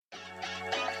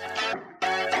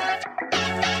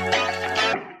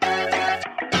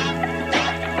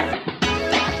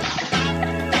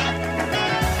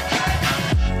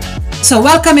So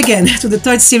welcome again to the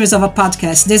third series of our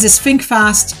podcast. This is Think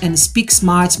Fast and Speak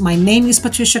Smart. My name is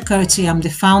Patricia Curti. I'm the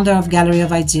founder of Gallery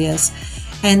of Ideas.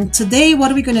 And today,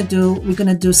 what are we going to do? We're going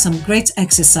to do some great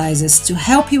exercises to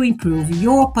help you improve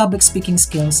your public speaking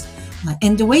skills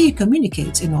and the way you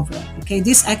communicate in overall. Okay,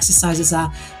 these exercises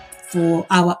are for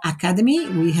our academy.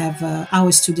 We have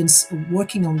our students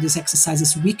working on these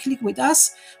exercises weekly with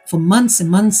us for months and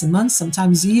months and months,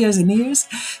 sometimes years and years.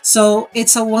 So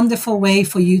it's a wonderful way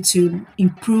for you to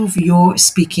improve your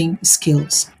speaking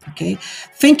skills. Okay,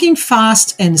 thinking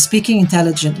fast and speaking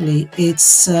intelligently.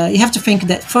 It's you have to think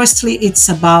that firstly, it's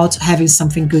about having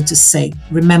something good to say.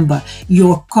 Remember,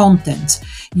 your content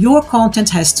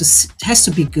has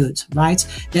to be good, right?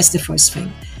 That's the first thing.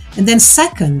 And then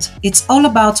second, it's all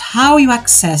about how you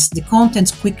access the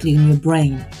content quickly in your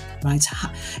brain, right?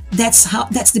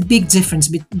 That's the big difference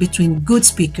between good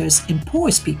speakers and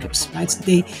poor speakers, right?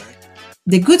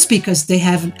 The good speakers, they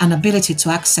have an ability to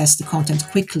access the content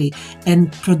quickly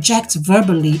and project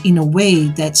verbally in a way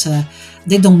that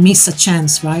they don't miss a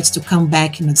chance, right, to come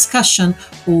back in a discussion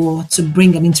or to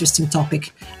bring an interesting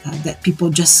topic that people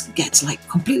just get like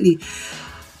completely,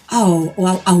 wow,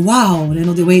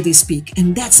 the way they speak.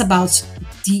 And that's about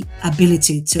the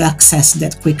ability to access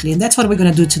that quickly. And that's what we're going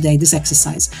to do today, this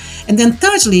exercise. And then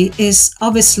thirdly is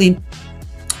obviously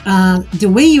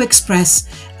the way you express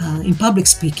in public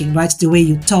speaking, right? The way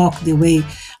you talk, the way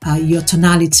your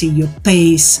tonality, your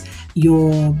pace,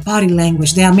 your body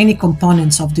language. There are many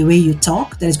components of the way you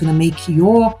talk that is going to make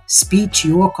your speech,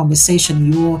 your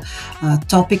conversation, your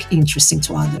topic interesting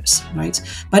to others, right?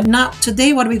 But now,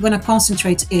 today, what we're going to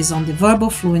concentrate is on the verbal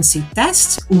fluency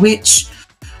test, which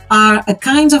are a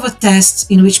kind of a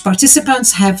test in which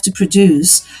participants have to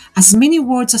produce as many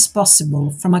words as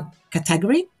possible from a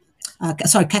category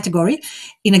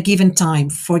in a given time.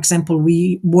 For example,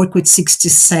 we work with 60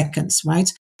 seconds, right?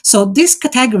 So this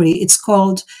category, it's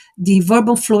called the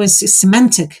verbal fluency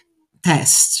semantic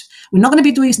test. We're not going to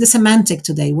be doing the semantic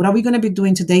today. What are we going to be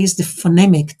doing today is the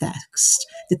phonemic test.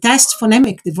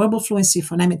 The verbal fluency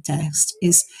phonemic test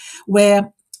is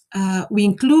where we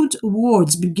include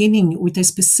words beginning with a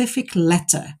specific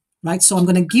letter, right? So I'm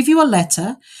going to give you a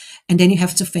letter, and then you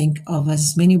have to think of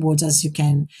as many words as you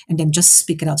can, and then just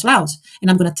speak it out loud. And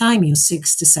I'm going to time you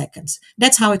 60 seconds.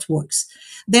 That's how it works.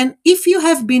 Then if you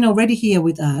have been already here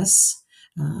with us,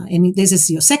 and this is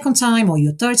your second time or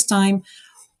your third time,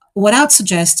 what I would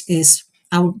suggest is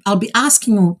I'll be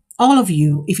asking all of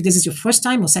you if this is your first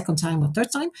time or second time or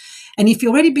third time. And if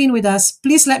you've already been with us,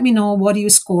 please let me know what you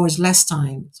scored last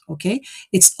time, okay?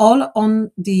 It's all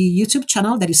on the YouTube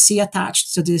channel that you see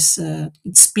attached to this.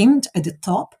 It's pinned at the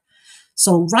top.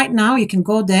 So right now you can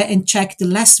go there and check the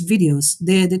last videos.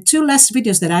 The two last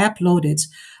videos that I uploaded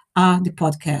are the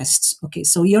podcasts. Okay,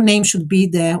 so your name should be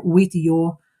there with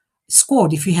your score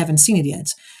if you haven't seen it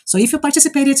yet. So if you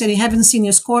participated and you haven't seen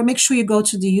your score, make sure you go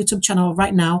to the YouTube channel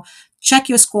right now, check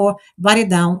your score, write it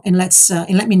down, and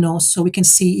let me know so we can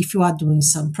see if you are doing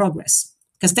some progress.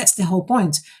 Because that's the whole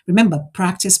point. Remember,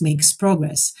 practice makes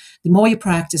progress. The more you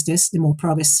practice this, the more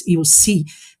progress you will see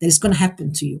that is going to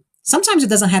happen to you. Sometimes it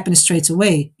doesn't happen straight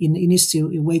away. You need to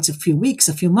wait a few weeks,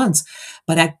 a few months,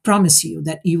 but I promise you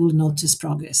that you will notice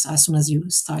progress as soon as you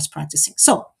start practicing.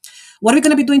 So what we're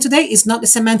going to be doing today is not the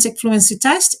semantic fluency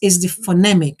test, it's the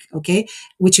phonemic, okay,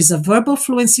 which is a verbal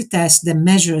fluency test that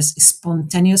measures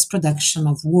spontaneous production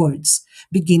of words,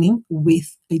 beginning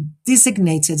with a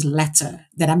designated letter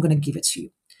that I'm going to give it to you.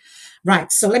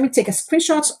 Right, so let me take a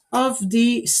screenshot of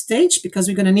the stage because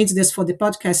we're going to need this for the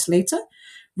podcast later.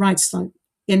 Right, so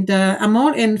and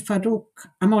Amol and Farouk,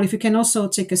 Amol, if you can also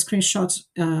take a screenshot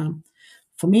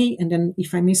for me, and then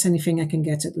if I miss anything, I can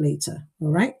get it later.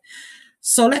 All right.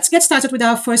 So let's get started with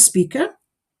our first speaker,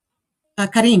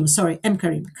 Karim.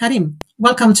 Karim,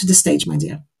 welcome to the stage, my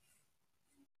dear.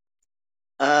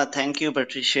 Thank you,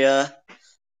 Patricia.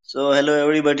 So hello,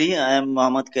 everybody. I am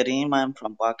Mohammad Karim. I'm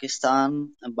from Pakistan.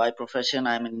 And by profession,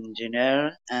 I'm an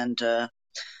engineer, and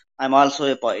I'm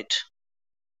also a poet.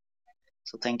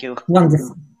 So thank you.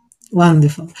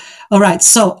 Wonderful. All right.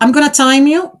 So I'm going to time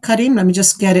you, Karim. Let me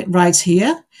just get it right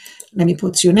here. Let me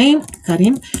put your name,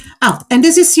 Karim. And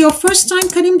this is your first time,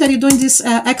 Karim, that you're doing this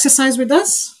exercise with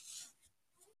us?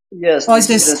 Yes. Or is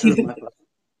this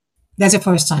that's your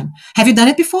first time? Have you done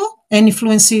it before? Any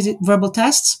fluency verbal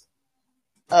tests?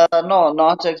 No,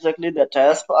 not exactly the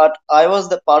test, but I was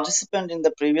the participant in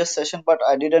the previous session, but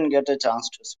I didn't get a chance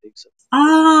to speak. So.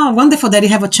 Wonderful that you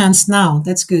have a chance now.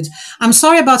 That's good. I'm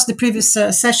sorry about the previous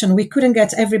session. We couldn't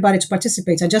get everybody to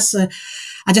participate. I just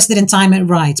didn't time it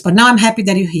right. But now I'm happy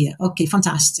that you're here. Okay,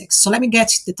 fantastic. So let me get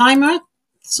the timer.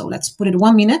 So let's put it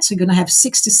 1 minute. So you're going to have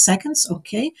 60 seconds.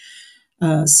 Okay.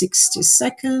 60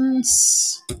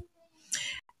 seconds.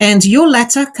 And your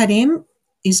letter, Karim,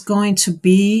 is going to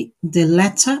be the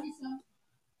letter.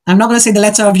 I'm not going to say the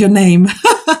letter of your name.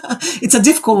 It's a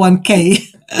difficult one, K.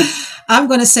 I'm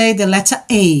going to say the letter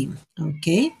A.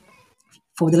 Okay.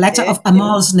 For the letter A. of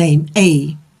Amal's name,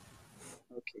 A.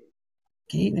 Okay.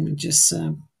 Okay. Let me just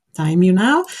time you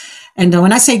now. And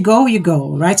when I say go, you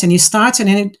go, right? And you start and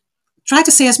then try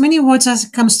to say as many words as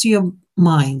comes to your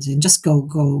mind and just go,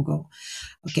 go, go.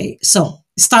 Okay. So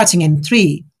starting in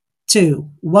 3, 2,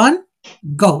 1,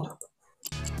 go.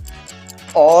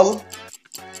 All,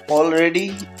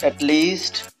 already, at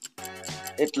least,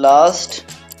 at last,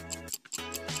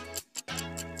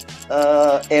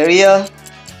 area,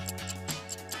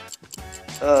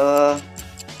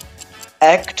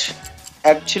 act,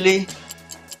 actually,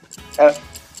 uh,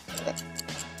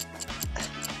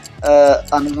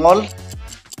 Anmol,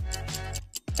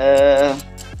 uh,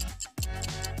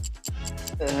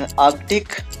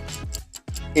 Arctic,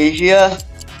 Asia,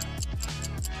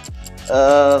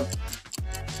 uh,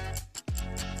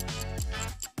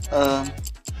 uh,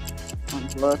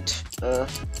 what?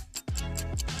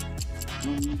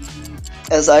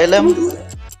 Asylum,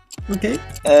 Okay.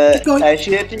 Keep going.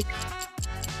 Asiatic,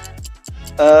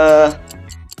 uh,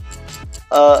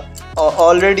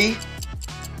 already,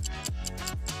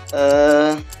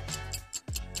 uh,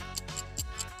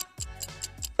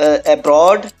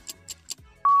 abroad,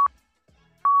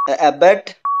 a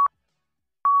bit,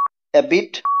 a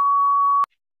bit.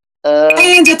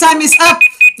 And your time is up.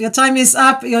 Your time is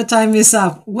up. Your time is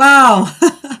up. Wow.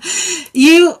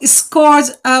 You scored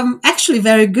actually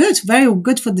very good. Very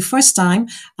good for the first time.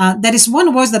 There is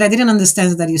one word that I didn't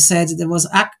understand that you said. There was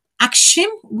Akshim.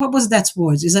 What was that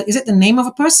word? Is it the name of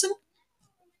a person?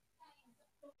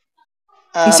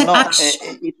 You said No,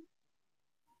 action.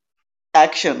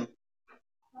 action.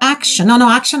 Action. No, no,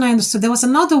 action. I understood. There was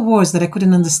another word that I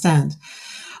couldn't understand.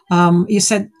 You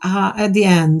said at the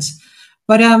end.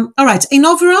 But all right. In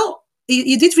overall,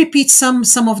 you did repeat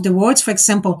some of the words. For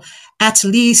example, at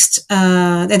least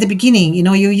at the beginning,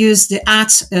 you used the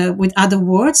at with other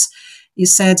words. You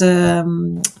said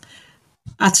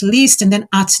at least and then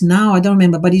at now. I don't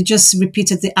remember, but you just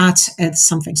repeated the at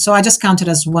something. So I just counted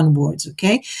as one word.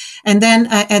 Okay. And then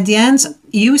at the end,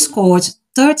 you scored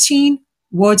 13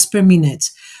 words per minute,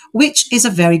 which is a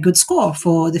very good score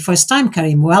for the first time,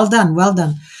 Karim. Well done. Well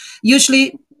done.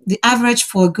 Usually, the average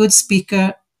for a good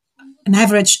speaker, an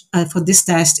average for this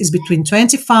test is between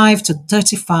 25 to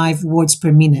 35 words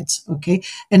per minute. Okay.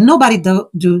 And nobody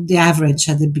do the average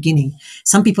at the beginning.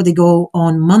 Some people, they go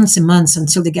on months and months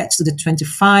until they get to the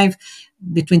 25,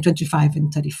 between 25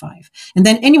 and 35. And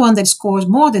then anyone that scores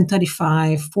more than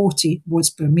 35, 40 words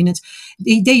per minute,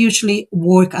 they usually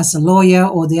work as a lawyer,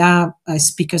 or they are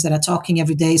speakers that are talking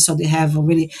every day. So they have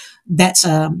really that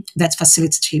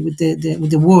facility with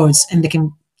the words, and they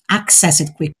can access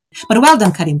it quickly. But well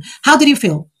done, Karim. How did you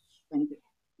feel? Thank you.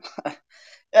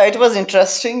 Yeah, it was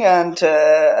interesting, and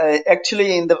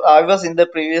actually, I was in the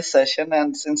previous session,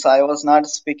 and since I was not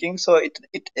speaking, so it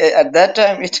at that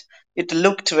time it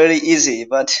looked very easy,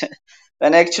 but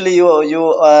when actually you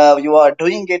are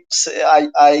doing it,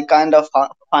 I kind of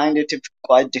find it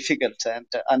quite difficult, and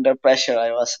under pressure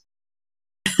I was.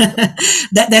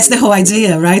 That's the whole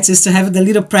idea, right? Is to have the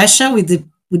little pressure with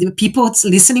the people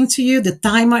listening to you, the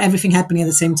timer, everything happening at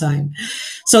the same time.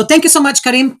 So thank you so much,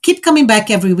 Karim. Keep coming back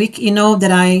every week. You know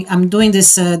that I'm doing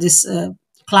this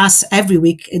class every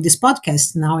week in this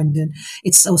podcast now, and then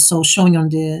it's also showing on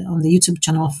the YouTube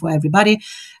channel for everybody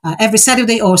every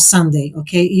Saturday or Sunday.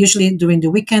 Okay, usually during the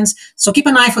weekends. So keep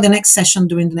an eye for the next session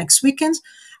during the next weekend.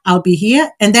 I'll be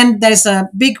here. And then there's a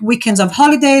big weekends of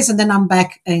holidays, and then I'm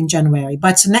back in January.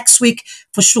 But next week,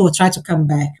 for sure, try to come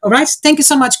back. All right. Thank you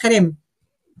so much, Karim.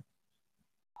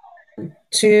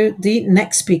 To the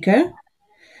next speaker.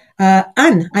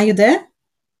 Anne, are you there?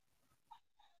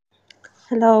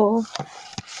 Hello.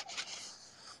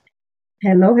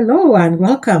 Hello, hello, Anne.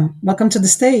 Welcome. Welcome to the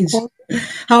stage.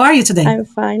 How are you today? I'm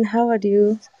fine. How are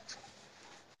you?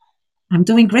 I'm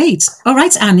doing great. All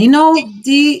right, Anne. You know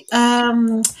the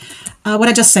what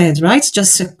I just said, right?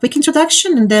 Just a quick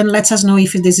introduction, and then let us know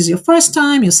if this is your first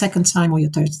time, your second time, or your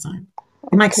third time.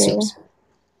 The mic's Okay. yours.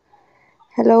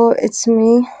 Hello, it's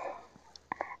me.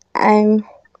 I'm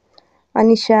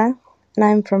Anisha, and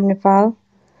I'm from Nepal,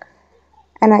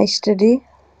 and I study.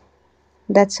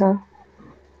 That's all.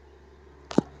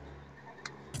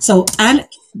 So, Anne,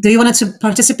 do you want to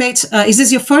participate? Is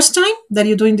this your first time that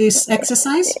you're doing this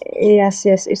exercise? Yes,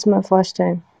 it's my first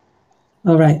time.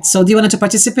 All right. So, do you want to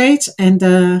participate? And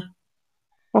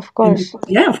Of course.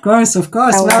 Yeah, of course, of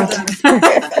course. I Well was. done.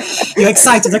 You're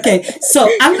excited. Okay, so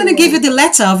I'm going to give you the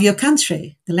letter of your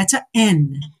country, the letter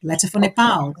N, the letter for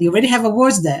Nepal. You already have a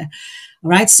word there. All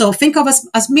right, so think of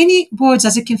as many words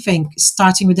as you can think,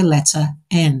 starting with the letter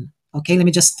N. Okay, let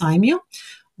me just time you.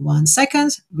 1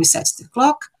 second, reset the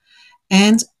clock,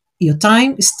 and your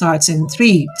time starts in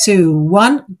 3, 2,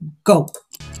 1, go.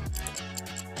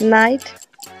 Night,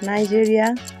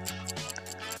 Nigeria.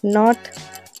 Not,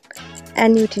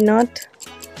 annuity not.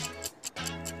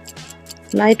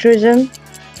 Nitrogen.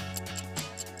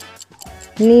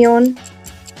 Neon.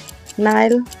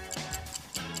 Nile.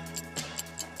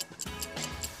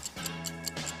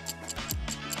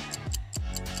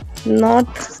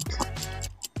 North.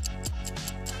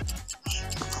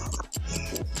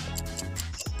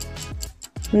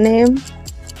 Name.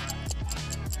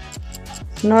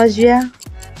 Nausea.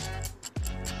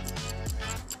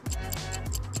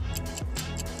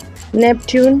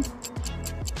 Neptune.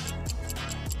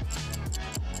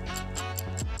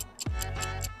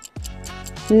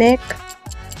 Neck.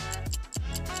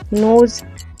 Nose.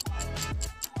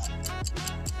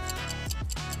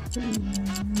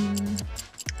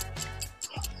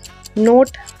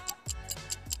 Note.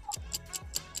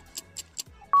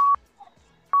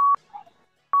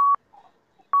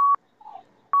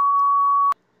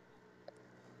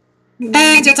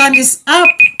 And your time is up.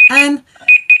 And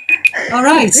all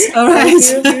right, all Thank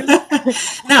right. you.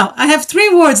 Now, I have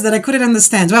 3 words that I couldn't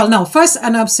understand. Well, no, first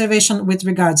an observation with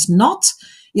regards not.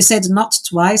 You said not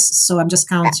twice, so I'm just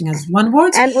counting as 1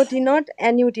 word. Annuity not,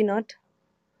 annuity not.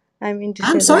 I mean to say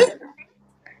I'm sorry? that.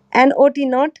 Annuity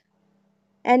not,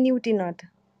 annuity not.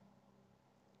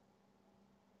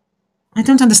 I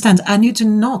don't understand. I need to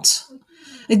not.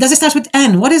 Does it start with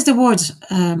N? What is the word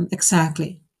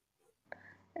exactly?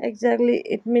 Exactly,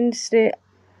 it means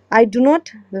I do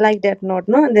not like that not,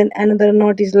 no? And then another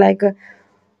not is like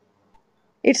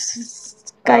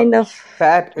it's kind of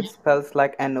That it spells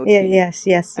like yeah, NOT. yes.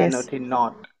 NOT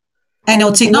not.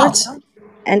 N-O-T, Annuity not not.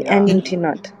 and Yeah. annuity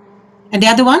not. And the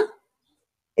other one?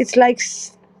 It's like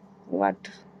what?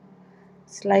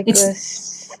 It's like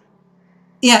It's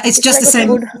yeah, it's it's just like the a same.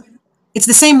 food. It's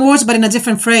the same words, but in a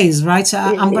different phrase, right? So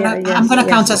I'm Yeah, gonna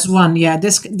count as yes. 1. Yeah,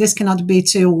 this cannot be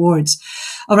 2 words.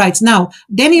 All right. Now,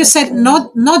 then you said Okay.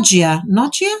 Nogia.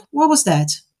 Nogia? What was that?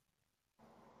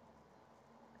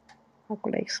 How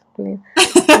could I explain?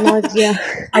 Nausea.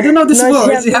 I don't know this Nausea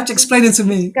word. You have to means explain it to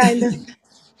me. kind of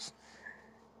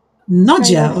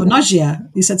Nogia or nausea.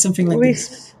 You said something like we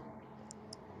this.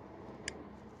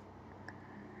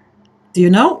 Do you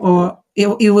know, or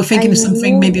you were I thinking of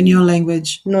something maybe in know. your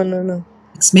language? No.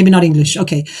 It's maybe not English.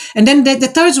 Okay. And then the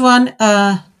third one,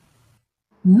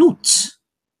 Nut.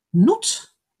 Nut?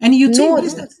 N-U-T? What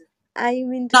is Nose. that? I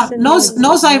mean to No, say nose, nose,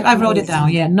 nose, not I wrote it nose.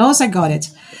 down. Yeah, nose, I got it.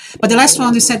 But the last Yeah.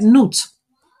 one, you said Nut.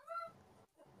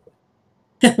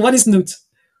 What is Nut?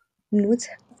 Nose.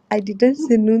 I didn't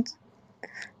say nose.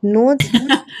 Nose.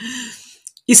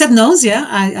 You said nose, yeah.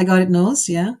 I got it, nose,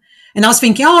 yeah. And I was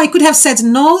thinking, oh, I could have said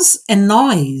nose and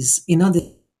noise. You know,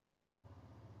 the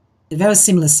very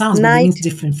similar sounds, but they mean Night.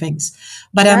 different things.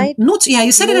 But Night. Nut, yeah,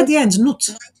 you said it at the Nose. end, Nut.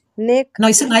 Neck. No,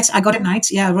 you said night. I got it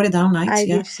night. Yeah, I wrote it down night. I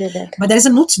Yeah. did say that. But there is a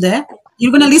Nut there.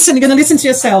 You're gonna listen. You're gonna listen to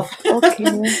yourself Okay.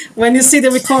 when you see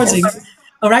the recording.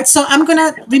 All right. So I'm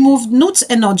gonna remove Nut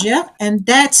and Nogia, and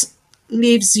that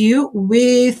leaves you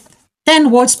with 10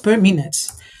 words per minute.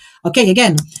 Okay.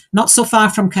 Again, not so far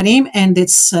from Karim, and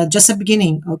it's just a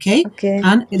beginning. Okay. Okay.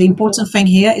 And the important thing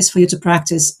here is for you to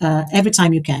practice every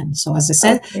time you can. So as I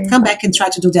said, Okay. come back and try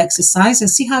to do the exercise and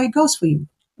see how it goes for you.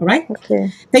 All right.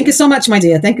 Okay. Thank you so much, my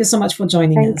dear. Thank you so much for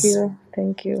joining Thank us. you.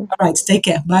 Thank you. All right. Take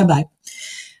care. Bye bye.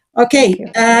 Thank Okay. you.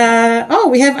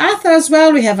 We have Arthur as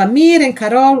well. We have Amir and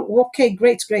Carol. Okay,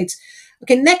 great.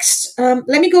 Okay, next,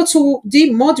 let me go to the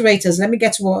moderators. Let me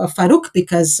get to Farouk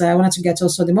because I wanted to get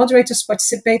also the moderators to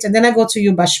participate. And then I go to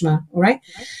you, Bashma. All right.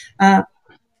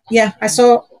 Yeah, I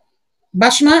saw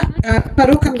Bashma.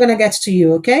 Farouk, I'm going to get to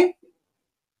you. Okay.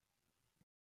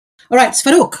 All right,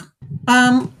 Farouk.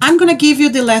 I'm going to give you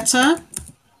the letter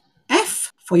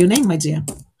F for your name, my dear.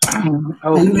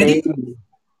 Are you ready?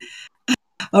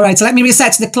 All right, so let me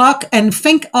reset the clock and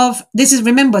think of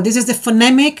remember, this is the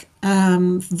phonemic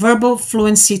verbal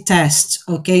fluency test,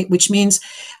 okay, which means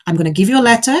I'm going to give you a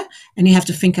letter and you have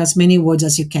to think as many words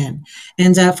as you can.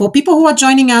 And for people who are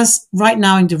joining us right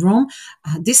now in the room,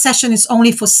 this session is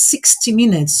only for 60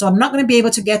 minutes. So I'm not going to be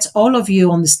able to get all of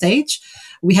you on the stage.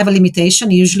 We have a limitation.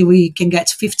 Usually we can get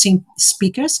 15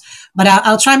 speakers, but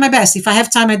I'll try my best. If I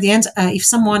have time at the end, if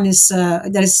someone is,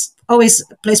 there is always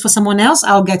place for someone else,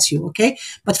 I'll get you. Okay.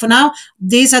 But for now,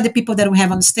 these are the people that we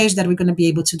have on the stage that we're going to be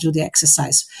able to do the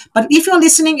exercise. But if you're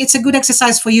listening, it's a good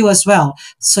exercise for you as well.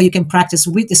 So you can practice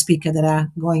with the speaker that are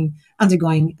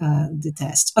undergoing the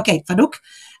test. Okay, Farouk,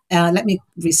 let me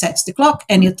reset the clock,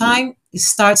 and your time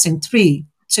starts in 3,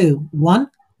 2, 1,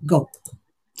 go.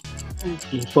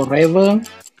 Okay, forever,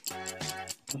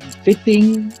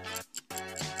 fitting,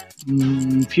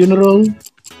 funeral,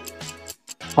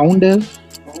 founder,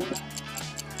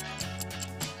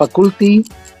 faculty,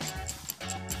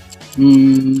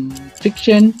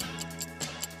 fiction,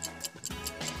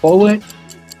 forward,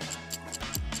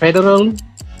 federal,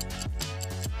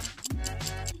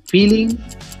 feeling,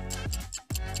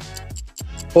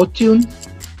 fortune,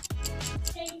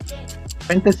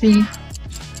 fantasy,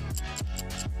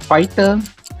 fighter,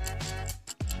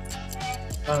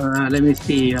 let me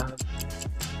see,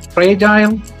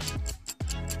 fragile,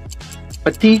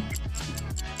 fatigue,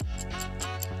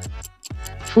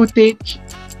 footage,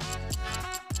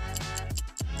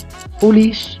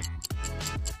 foolish,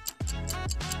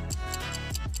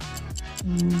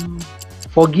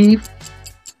 forgive,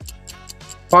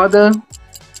 father,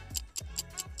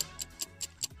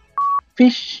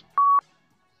 fish,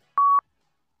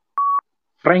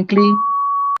 frankly.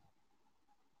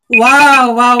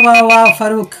 Wow, wow, wow, wow,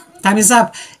 Farouk. Time is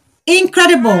up.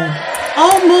 Incredible.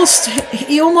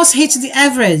 You almost hit the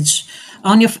average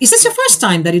on your. Is this your first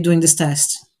time that you're doing this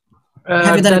test?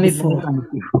 Have you done it Done it many before? times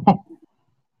before.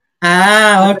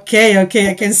 Ah, okay,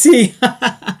 okay, I can see.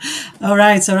 All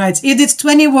right, all right. You did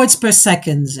 20 words per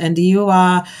second, and you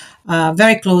are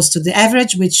very close to the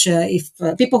average, which if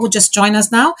people who just join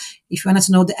us now, if you wanted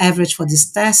to know the average for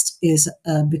this test is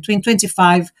between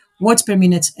 25 words per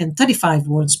minute and 35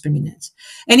 words per minute.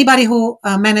 Anybody who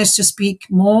managed to speak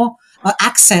more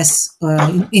access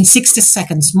in 60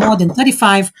 seconds, more than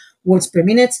 35 words per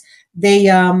minute, they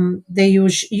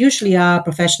usually are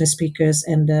professional speakers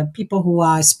and people who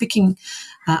are speaking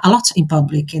a lot in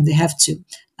public, and they have to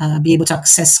be able to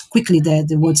access quickly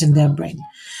the words in their brain.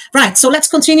 Right. So let's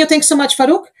continue. Thanks so much,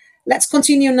 Farouk. Let's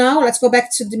continue now. Let's go back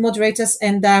to the moderators,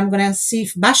 and I'm going to see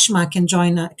if Bashma can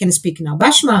join, can speak now.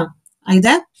 Bashma, are you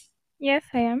there? Yes,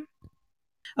 I am.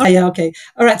 Oh, yeah. Okay.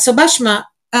 All right. So Bashma,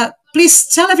 please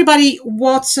tell everybody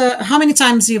how many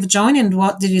times you've joined and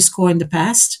what did you score in the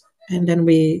past, and then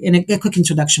a quick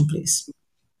introduction, please.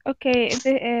 Okay, this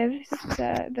is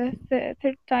the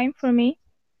third time for me.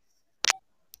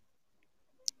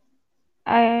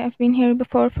 I have been here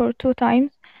before for 2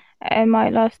 times, and my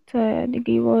last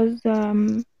degree was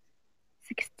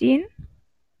 16.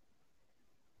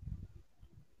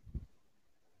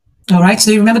 All right.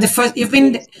 So you remember the first? You've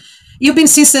been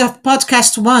since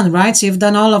podcast 1, right? So you've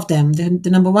done all of them. The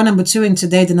number 1, number 2, and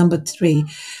today the number 3.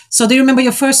 So do you remember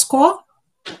your first score?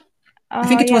 I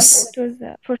think it was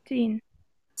 14.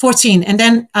 14, and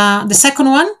then the second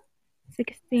one?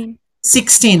 16.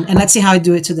 16, and let's see how I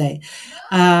do it today.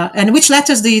 And which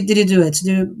letters did you do it?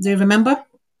 Do you remember?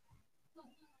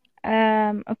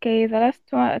 Okay, the last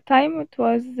time it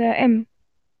was M.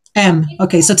 M.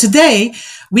 Okay, so today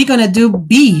we're gonna do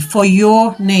B for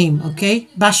your name. Okay,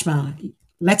 Bashma,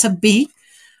 letter B.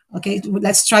 Okay,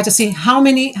 let's try to see how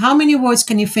many words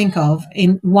can you think of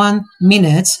in 1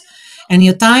 minute, and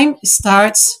your time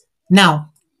starts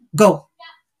now. Go.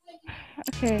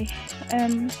 Okay,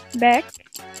 back,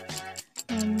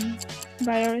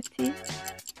 priority,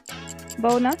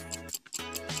 bonus,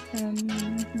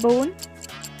 bone,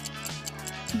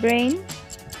 brain,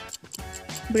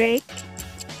 break,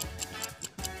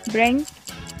 bring,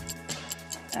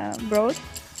 broad,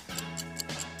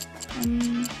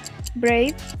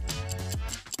 brave,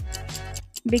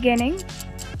 beginning,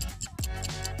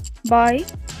 by,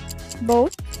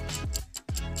 boat,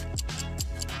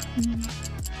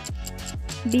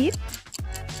 beat,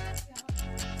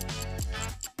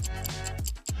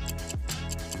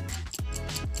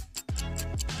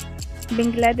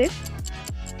 Bangladesh,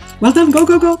 Well done. Go,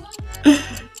 go, go.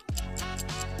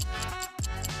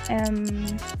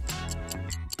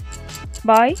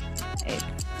 by, okay,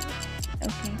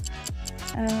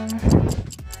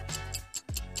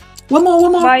 One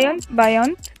more.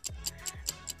 beyond,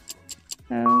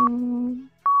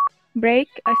 break,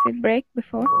 I said break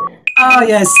before. Oh,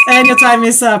 yes. And your time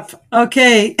is up.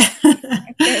 Okay.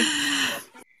 Okay.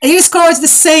 You scored the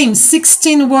same,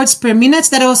 16 words per minute.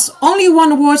 That was only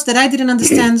one word that I didn't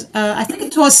understand. I think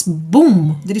it was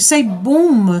boom. Did you say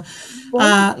boom?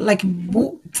 Like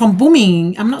from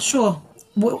booming. I'm not sure.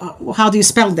 How do you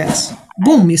spell that?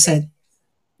 Boom, you said.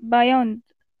 Beyond.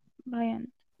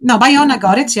 No, Bayona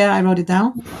got it. Yeah, I wrote it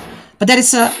down. But there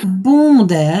is a boom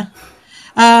there.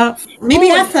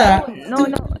 Maybe Arthur. No,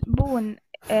 bone.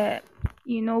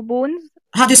 You know bones?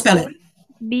 How do you spell it?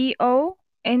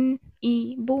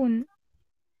 B-O-N-E, bone.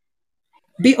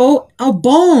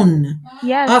 Bone.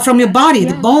 Yes. From your body,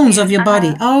 the Yes. bones of your body.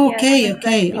 Yes, Okay.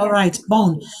 exactly. All Yes. right,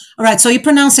 bone. All right, so you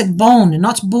pronounce it bone,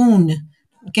 not boon.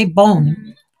 Okay,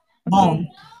 bone. Bone. Okay.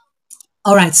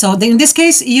 All right, so in this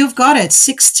case, you've got it.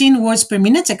 16 words per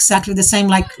minute, exactly the same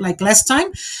like last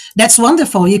time. That's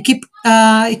wonderful. You keep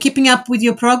keeping up with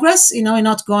your progress. You know, you're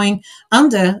not going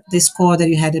under the score that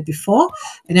you had it before,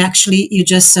 and actually, you're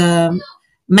just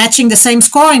matching the same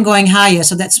score and going higher.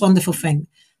 So that's a wonderful thing.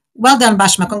 Well done,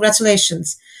 Bashma.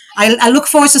 Congratulations. I look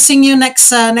forward to seeing you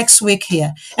next week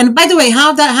here. And by the way,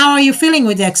 how are you feeling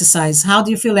with the exercise? How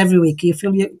do you feel every week? You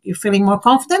feel you're feeling more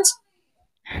confident?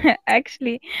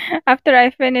 Actually, after I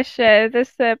finish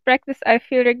this practice, I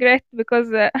feel regret because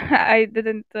I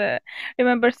didn't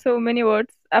remember so many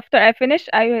words. After I finish,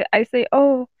 I say,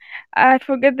 "Oh, I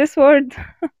forget this word,"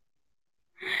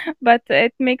 but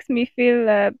it makes me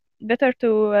feel better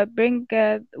to bring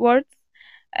words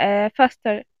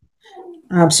faster.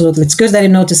 Absolutely. It's good that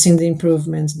you're noticing the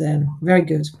improvements then. Very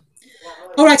good.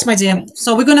 All right, my dear.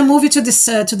 So we're going to move you to this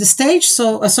to the stage.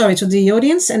 So sorry, to the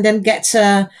audience, and then get.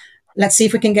 Let's see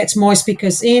if we can get more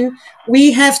speakers in.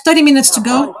 We have 30 minutes to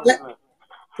go.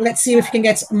 Let's see if we can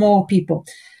get more people.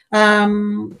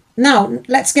 Now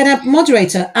let's get a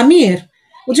moderator. Amir,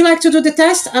 would you like to do the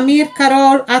test? Amir,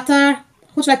 Carol, Atar,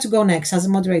 who'd like to go next as a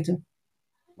moderator?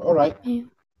 All right.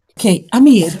 Okay,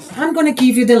 Amir, I'm going to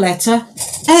give you the letter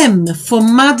M for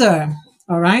mother.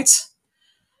 All right.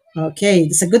 Okay,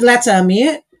 it's a good letter,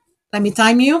 Amir. Let me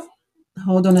time you.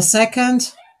 Hold on a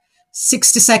second.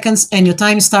 60 seconds, and your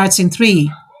time starts in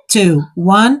 3, 2,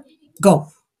 1,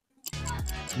 go.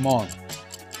 Small,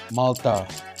 Malta,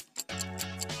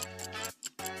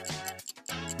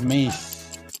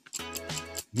 Mace,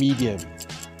 medium,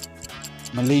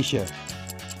 Malaysia,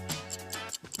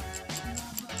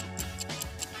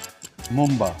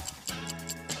 Mumbai,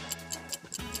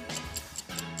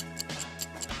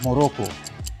 Morocco,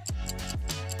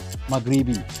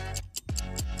 Maghribi,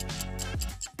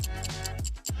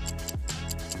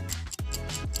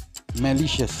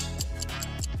 malicious,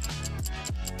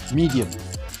 medium,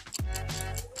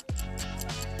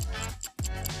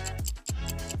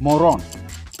 moron,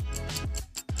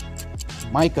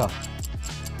 Micah,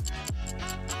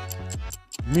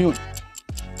 mute,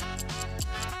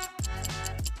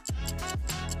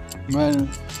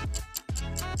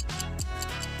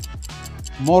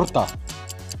 morta,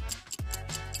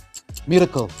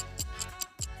 miracle,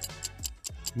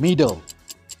 middle,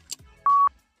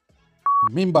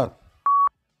 mimbar.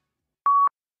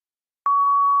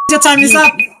 Your time is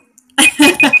up.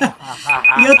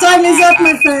 Your time is up,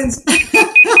 my friends.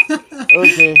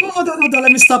 Okay. Hold on,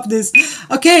 let me stop this.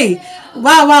 Okay.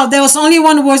 Wow, there was only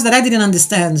one word that I didn't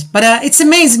understand. But it's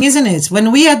amazing, isn't it?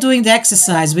 When we are doing the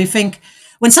exercise, we think,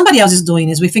 when somebody else is doing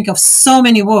this, we think of so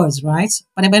many words, right?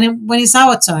 But when it's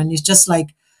our turn, it's just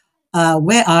like,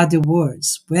 where are the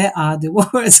words? Where are the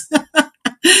words?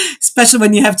 Especially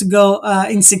when you have to go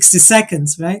in 60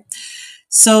 seconds, right?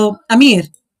 So, Amir,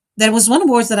 there was one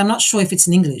word that I'm not sure if it's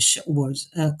an English word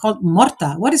called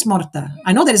morta. What is morta?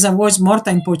 I know there is a word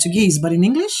morta in Portuguese, but in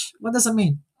English, what does it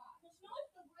mean?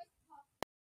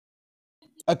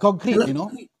 A concrete, you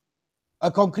know, a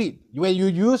concrete. When you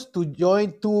use to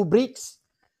join two bricks,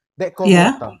 that called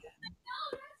mortar.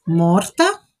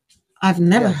 Morta? I've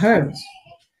never heard.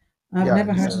 I've Yeah,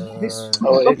 never heard it's, of this.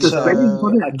 Oh, What's it's the spelling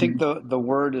for it? I think the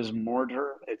word is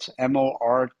mortar. It's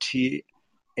M-O-R-T-A-R.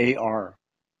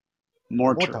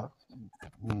 Mortar.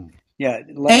 mortar. Yeah.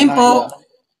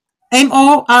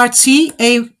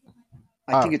 M-O-R-T-A.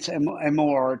 I think it's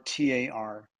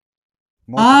M-O-R-T-A-R.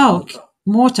 Oh,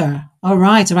 mortar. All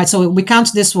right. So we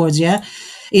count these words, yeah?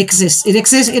 It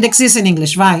exists in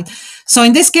English, right? So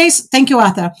in this case, thank you,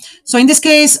 Arthur. So in this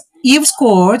case, you've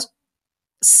scored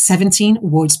 17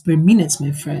 words per minute,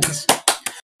 my friends.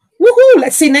 Woohoo!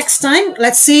 Let's see next time.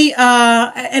 Let's see.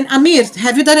 And Amir,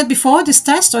 have you done it before, this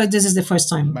test, or this is the first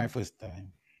time? My first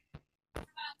time.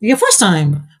 Your first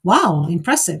time. Wow,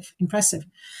 impressive.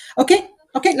 Okay,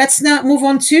 let's now move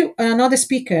on to another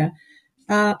speaker.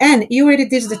 Anne, you already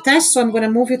did the test, so I'm going to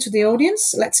move you to the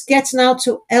audience. Let's get now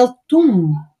to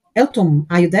Eltum. Eltum,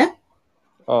 are you there?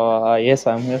 Yes,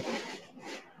 I'm here.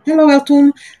 Hello,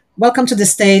 Eltum. Welcome to the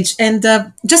stage. And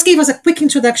just give us a quick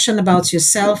introduction about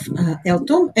yourself,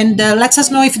 Eltum, and let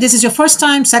us know if this is your first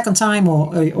time, second time,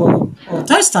 or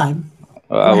third time.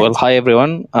 Well, hi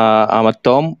everyone. I'm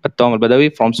Atom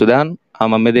Al-Badawi from Sudan.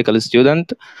 I'm a medical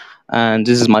student, and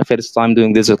this is my first time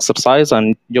doing this exercise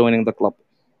and joining the club.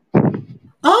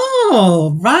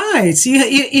 Oh, right.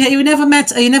 You never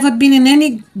met, you never been in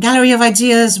any Gallery of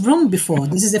Ideas room before.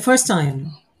 This is the first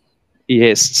time.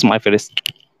 Yes, it's my first.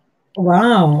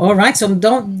 Wow. All right. So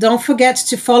don't forget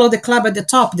to follow the club at the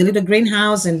top, the little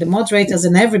greenhouse, and the moderators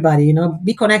and everybody. You know,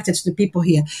 be connected to the people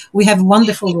here. We have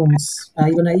wonderful rooms.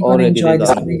 You're gonna enjoy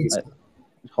this community.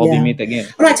 Hope we Yeah. meet again.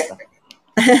 All right.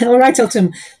 All right,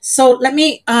 Elton. So let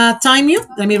me time you.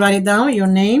 Let me write it down. Your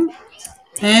name,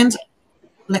 and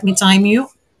let me time you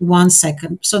 1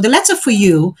 second. So the letter for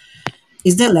you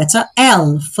is the letter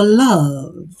L for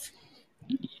love.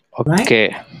 Okay.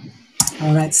 Right?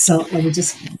 All right. So let me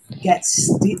just get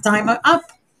the timer up.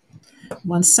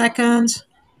 1 second.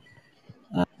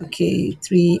 Okay,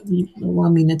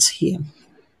 1 minute here.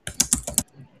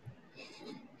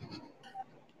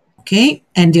 Okay,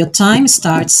 and your time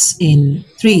starts in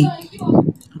 3.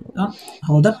 Oh,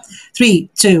 hold up. 3,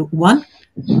 2, 1,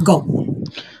 go.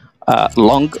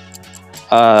 Long,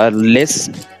 less,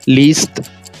 least,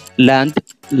 land,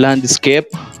 landscape,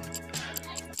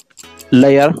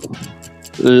 layer,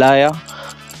 liar,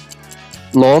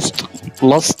 lost,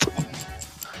 lost,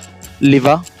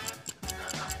 liver,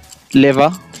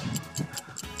 lever,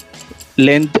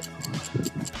 lend,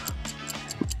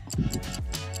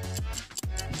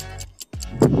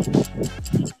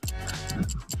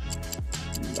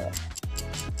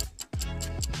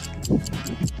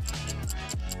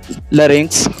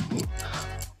 larynx,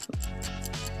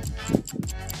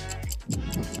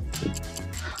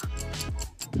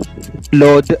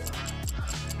 load,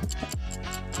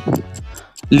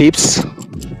 lips,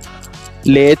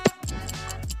 late,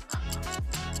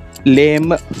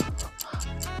 lame,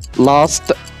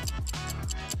 last,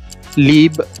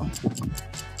 leab,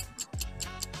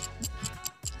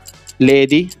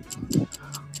 lady,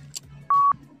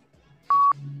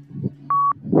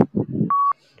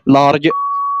 large.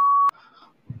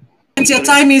 Your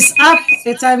time is up.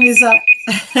 Your time is up.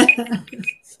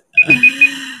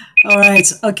 All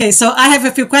right. Okay. So I have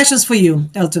a few questions for you,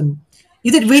 Elton.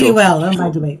 You did really Sure. well, by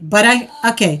the way. But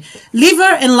okay.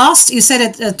 Liver and lost. You said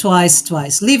it twice.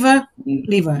 Liver,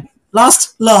 liver.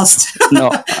 Lost. No,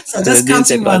 So just didn't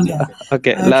say counting twice. one there.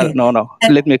 Okay, Okay. no.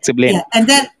 And, Let me explain. yeah.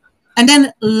 And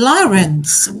then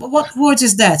larynx. What word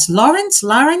is that? Larynx.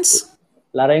 Larynx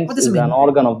What does it is an mean?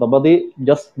 organ of the body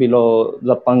just below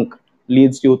the tongue,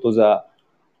 leads you to the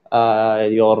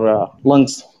your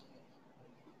lungs.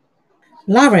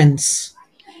 Larynx.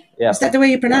 Yeah. Is that the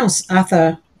way you pronounce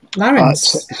Arthur?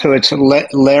 Larynx. So it's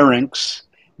larynx.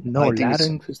 No, I think it's-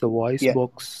 larynx is the voice yeah.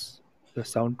 box, the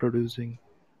sound producing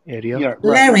area. Yeah, right.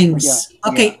 Larynx. Yeah,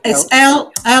 Okay, yeah. it's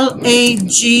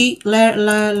L-A-G,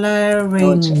 larynx.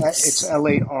 No, it's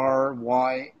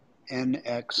LARYNX,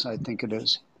 I think it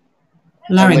is.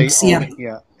 Larynx, yeah.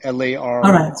 Yeah, LAR.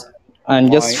 All right.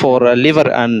 And just for liver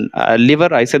and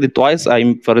liver, I said it twice.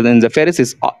 In the first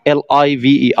is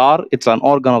liver. It's an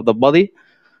organ of the body,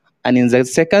 and in the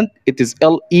second it is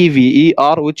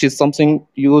lever, which is something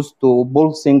used to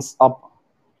pull things up.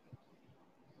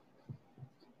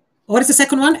 What is the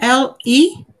second one?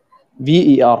 L-E?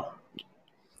 Ver.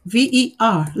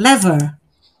 V-E-R. Lever.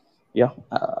 Yeah.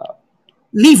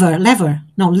 Lever.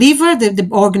 No, liver, the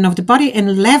organ of the body,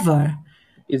 and lever.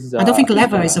 Is I don't think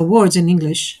lever is a word in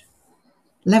English.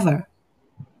 Lever.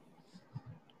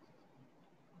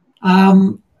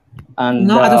 And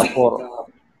no, I don't think. for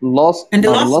lost And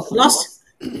the lost.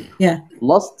 Yeah.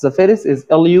 Lost, the first is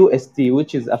lust,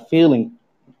 which is a feeling,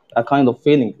 a kind of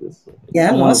feeling. Yeah,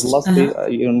 Someone lost. is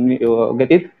lusty, you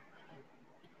get it.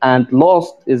 And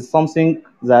lost is something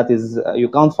that is you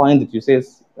can't find it. You say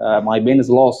my pen is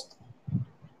lost.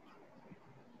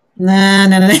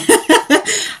 No.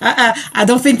 I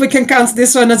don't think we can count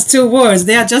this one as two words.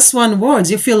 They are just one word.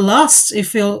 You feel lost. You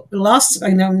feel lost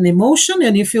in an emotion,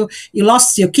 and you feel you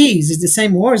lost your keys. It's the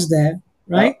same words there,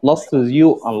 right? Lost with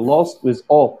you and lost with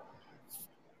O.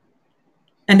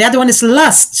 And the other one is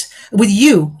lust with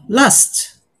you.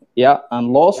 Lust. Yeah, and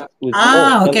lost with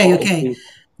O. Okay.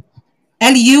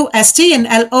 L-U-S-T and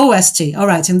L-O-S-T. All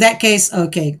right. In that case,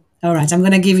 okay. All right. I'm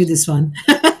going to give you this one.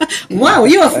 Wow,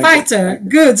 you're a fighter.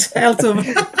 Good, Elton.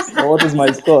 So what is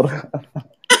my score?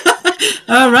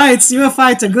 All right, you're a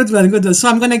fighter. Good one. So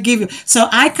I'm going to give you. So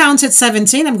I counted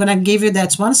 17. I'm going to give you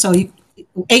that one. So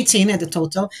 18 at the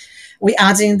total. We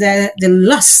adding the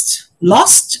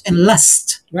lost and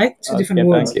lust, right? Two different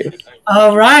words. Thank you.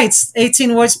 All right,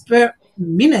 18 words per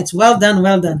minute. Well done.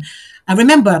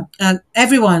 Remember,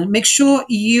 everyone, make sure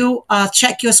you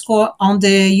check your score on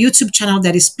the YouTube channel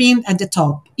that is pinned at the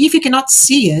top. If you cannot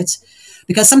see it,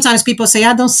 because sometimes people say,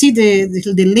 I don't see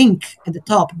the link at the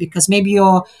top because maybe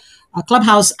your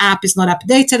Clubhouse app is not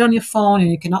updated on your phone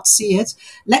and you cannot see it,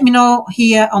 let me know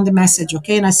here on the message,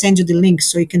 okay? And I send you the link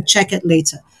so you can check it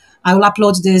later. I will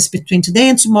upload this between today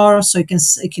and tomorrow, so you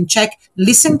can check,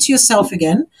 listen to yourself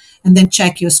again, and then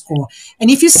check your score. And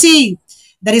if you see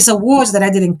there is a word that I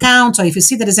didn't count, or if you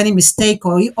see there is any mistake,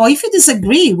 or if you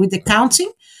disagree with the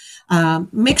counting,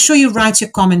 make sure you write your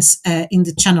comments in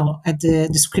the channel at the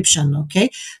description, okay?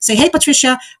 Say, hey,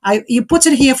 Patricia, you put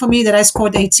it here for me that I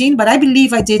scored 18, but I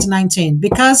believe I did 19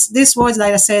 because this word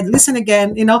that I said, listen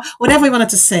again, whatever you wanted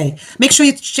to say. Make sure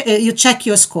you check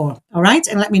your score, all right?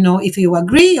 And let me know if you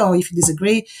agree or if you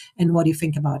disagree and what you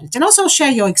think about it. And also share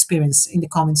your experience in the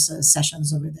comments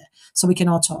sessions over there so we can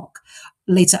all talk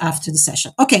later after the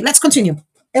session. Okay, let's continue.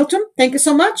 Elton, thank you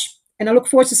so much. And I look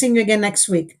forward to seeing you again next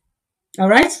week. All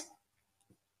right?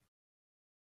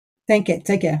 Thank you.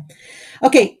 Take care.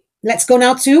 Okay, let's go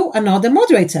now to another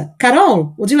moderator.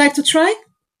 Carol, would you like to try?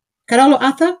 Carol or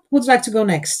Arthur, who would like to go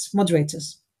next?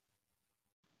 Moderators.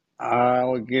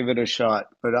 I'll give it a shot,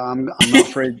 but I'm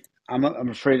afraid I'm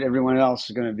afraid everyone else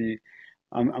is going to be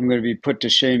I'm going to be put to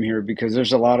shame here because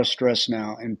there's a lot of stress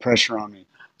now and pressure on me.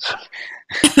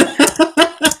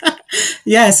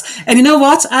 Yes. And you know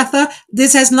what, Arthur?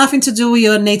 This has nothing to do with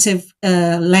your native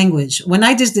language. When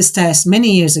I did this test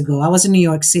many years ago, I was in New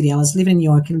York City. I was living in New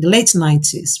York in the late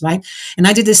 90s, right? And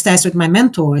I did this test with my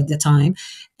mentor at the time,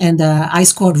 and I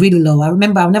scored really low. I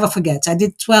remember, I'll never forget, I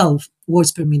did 12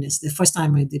 words per minute the first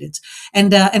time I did it.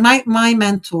 And my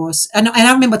mentors, and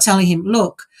I remember telling him,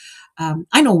 look,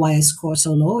 I know why I score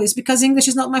so low. It's because English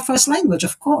is not my first language,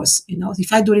 of course.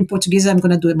 If I do it in Portuguese, I'm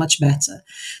going to do it much better.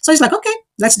 So he's like, okay,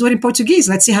 let's do it in Portuguese.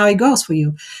 Let's see how it goes for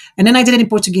you. And then I did it in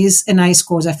Portuguese and I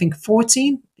scored, I think,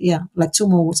 14. Yeah, like 2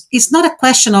 more words. It's not a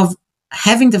question of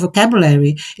having the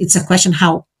vocabulary. It's a question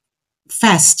how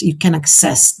fast you can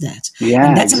access that. Yeah,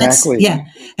 and that's exactly.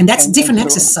 And that's a different so,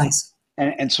 exercise.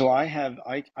 And so I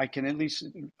can at least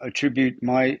attribute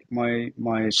my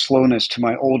slowness to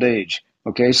my old age.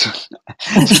 Okay, so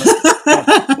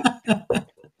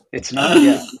it's not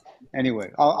yet.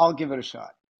 Anyway, I'll give it a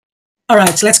shot. All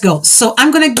right, let's go. So I'm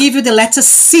going to give you the letter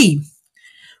C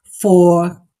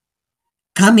for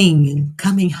coming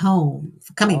home.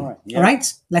 Coming. All right, yeah. All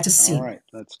right, letter C. All right,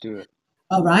 let's do it.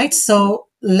 All right, so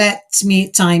let me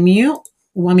time you.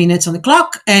 1 minute on the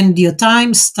clock, and your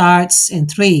time starts in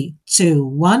 3, 2,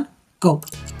 1, go.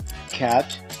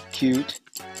 Cat, cute,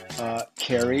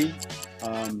 carry,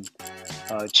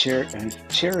 cherry,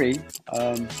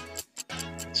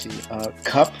 let's see,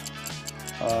 cup,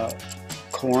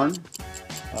 corn,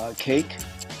 cake,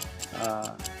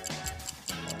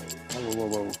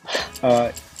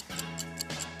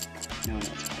 no,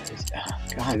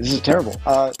 God, this is terrible.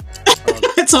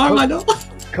 It's hard, I know.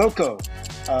 Cocoa,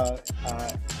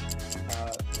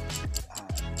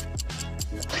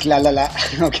 la la la.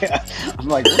 Okay, I'm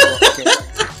like, okay.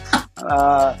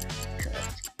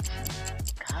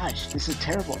 Gosh, this is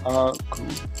terrible.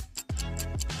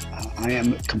 I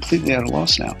am completely at a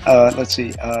loss now. Let's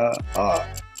see.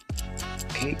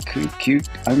 Okay, cute.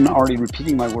 I'm already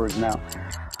repeating my words now.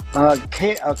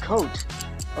 Coat.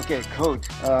 Okay, coat.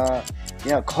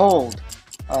 Yeah, cold.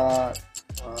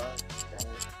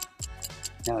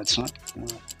 No, it's not.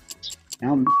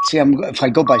 Now, see, if I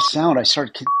go by sound, I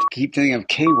start keep thinking of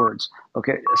K words.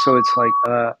 Okay, so it's like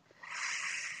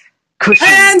cushion.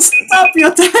 And stop!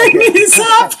 Your time is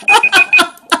up.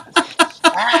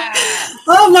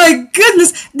 Oh my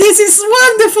goodness, this is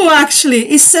wonderful. Actually,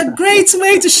 it's a great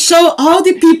way to show all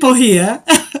the people here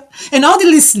and all the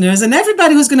listeners and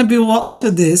everybody who's going to be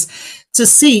watching this to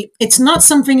see it's not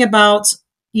something about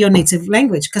your native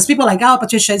language, because people are like, oh,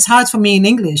 Patricia, it's hard for me in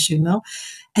English,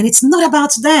 and it's not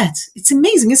about that. It's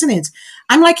amazing, isn't it?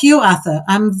 I'm like you, Arthur.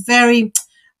 I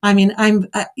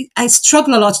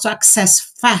struggle a lot to access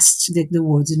fast the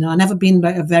words. I've never been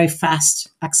very fast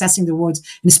accessing the words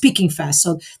and speaking fast.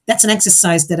 So that's an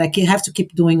exercise that I have to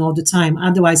keep doing all the time.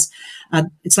 Otherwise,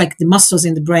 it's like the muscles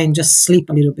in the brain just sleep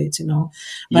a little bit,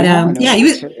 But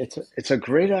it's a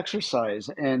great exercise,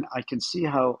 and I can see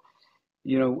how,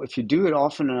 if you do it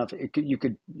often enough,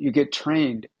 you get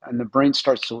trained, and the brain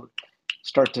starts to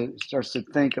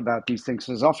think about these things.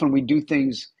 Because often we do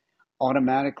things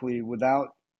automatically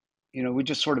without, we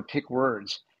just sort of pick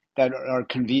words that are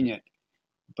convenient,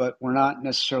 but we're not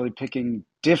necessarily picking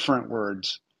different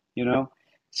words,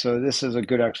 So this is a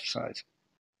good exercise.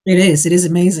 It is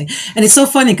amazing. And it's so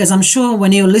funny because I'm sure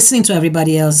when you're listening to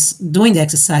everybody else doing the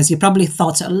exercise, you probably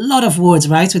thought a lot of words,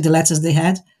 right? With the letters they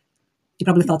had. You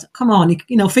probably thought, come on,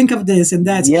 think of this and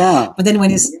that. Yeah. But then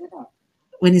when it's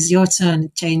your turn,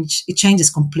 it changes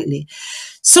completely.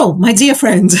 So, my dear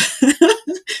friend,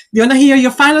 you want to hear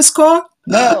your final score?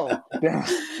 No.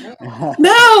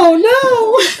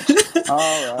 No.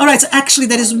 All right. So actually,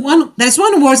 there is one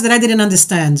word that I didn't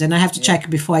understand, and I have to check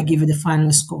before I give you the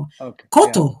final score. Okay.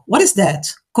 Koto. Yeah. What is that?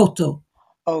 Koto.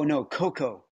 Oh no,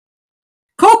 cocoa.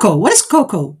 Cocoa. What is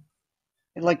cocoa?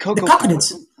 Like cocoa powder.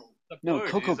 No,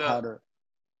 cocoa powder.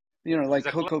 Like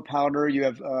cocoa powder. You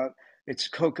have it's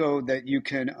cocoa that you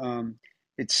can.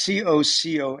 It's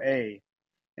COCOA,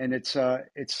 and it's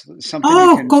something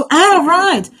you can.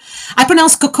 Right. I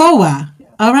pronounce cocoa.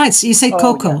 All right. So you say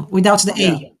cocoa without the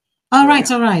A. All right.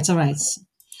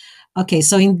 Okay,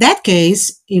 so in that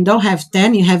case, you don't have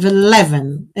 10, you have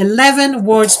 11. 11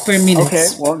 words per minute. Okay,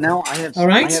 well, now I have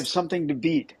I have something to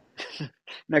beat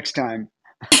next time.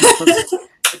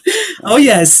 Oh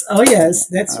yes.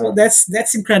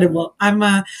 That's incredible.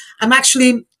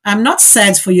 I'm not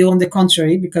sad for you, on the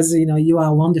contrary, because you are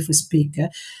a wonderful speaker,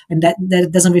 and that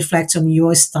doesn't reflect on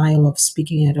your style of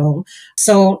speaking at all.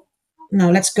 So now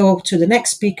let's go to the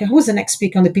next speaker. Who's the next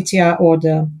speaker on the PTR, or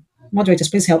the moderators?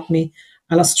 Please help me.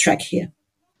 I lost track here.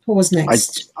 Who was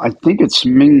next? I think it's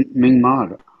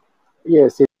Mingmar.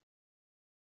 Yes.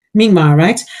 Mingmar,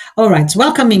 right? All right.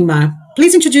 Welcome, Mingmar.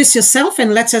 Please introduce yourself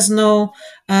and let us know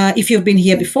if you've been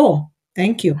here before.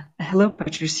 Thank you. Hello,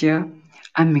 Patricia.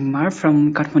 I'm Mingmar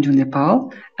from Kathmandu,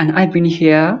 Nepal, and I've been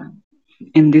here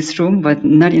in this room, but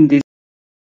not in this.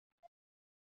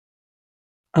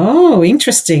 Oh,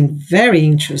 interesting. Very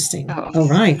interesting. All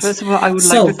right. First of all, I would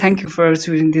like to thank you for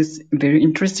choosing this very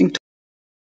interesting topic.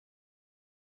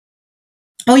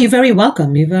 Oh, you're very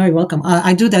welcome. You're very welcome.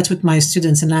 I do that with my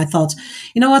students, and I thought,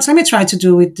 you know what? Let me try to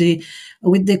do with the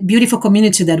beautiful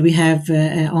community that we have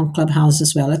on Clubhouse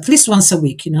as well. At least once a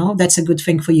week, that's a good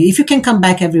thing for you. If you can come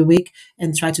back every week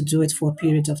and try to do it for a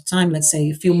period of time, let's say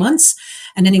a few months,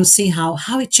 and then you'll see how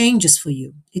it changes for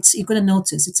you. You're going to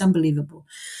notice. It's unbelievable.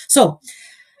 So,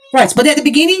 right. But at the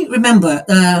beginning, remember,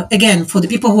 again, for the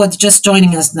people who are just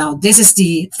joining us now, this is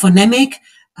the phonemic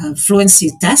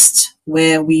fluency test,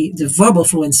 the verbal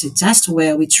fluency test,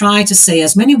 where we try to say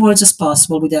as many words as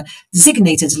possible with a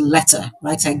designated letter,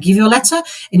 right? I give you a letter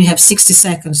and you have 60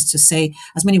 seconds to say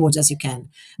as many words as you can.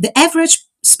 The average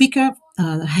speaker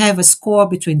have a score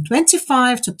between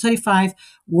 25 to 35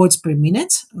 words per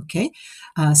minute, okay?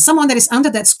 Someone that is under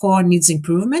that score needs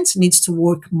improvement, needs to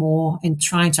work more and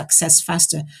trying to access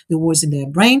faster the words in their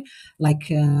brain. Like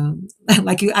you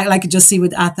just see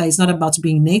with Arthur, it's not about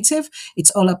being native. It's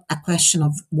all a question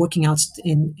of working out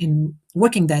in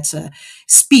working that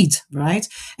speed, right?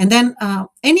 And then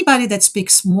anybody that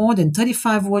speaks more than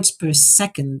 35 words per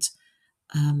second,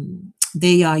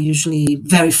 they are usually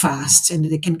very fast, and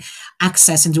they can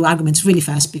access and do arguments really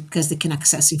fast because they can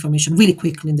access information really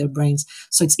quickly in their brains.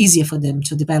 So it's easier for them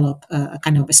to develop a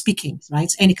kind of a speaking, right?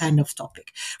 Any kind of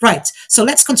topic. Right. So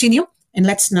let's continue. And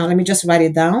let me just write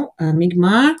it down.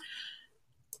 Mingmar,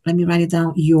 let me write it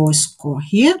down, your score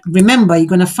here. Remember, you're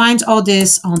going to find all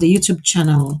this on the YouTube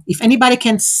channel. If anybody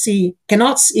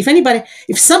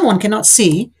if someone cannot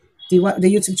see the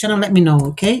YouTube channel, let me know,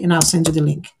 okay? And I'll send you the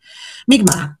link.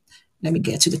 Mingmar, let me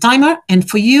get to the timer. And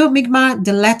for you, Mingmar,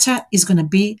 the letter is going to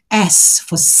be S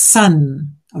for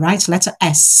sun. All right, letter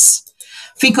S.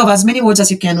 Think of as many words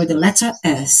as you can with the letter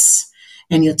S.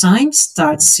 And your time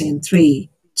starts in 3,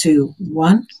 2,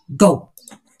 1, go.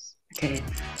 Okay.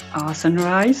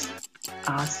 Sunrise,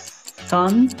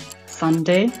 sun,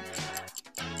 Sunday,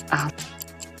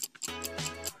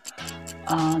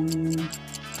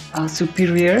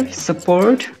 superior,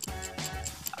 support,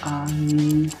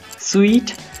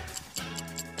 sweet.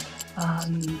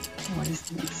 What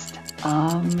is next?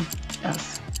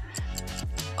 Yes.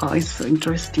 Oh, it's so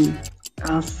interesting.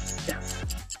 Yes.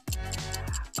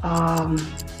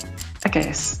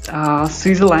 Okay.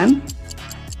 Switzerland.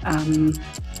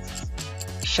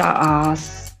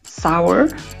 Sour.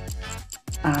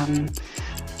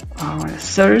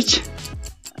 Search.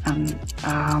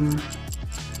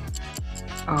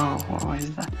 What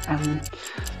is that?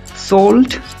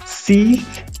 Salt. Seek.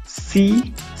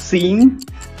 See. Seeing.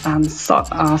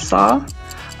 Saw.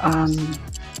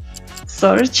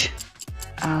 Search.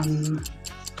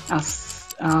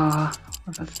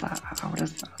 What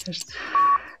is that?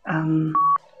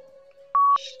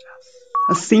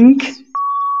 Sink.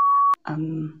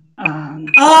 And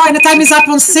the time is up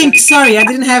on sync. Sorry, I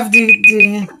didn't have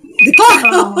the clock.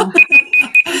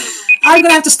 I'm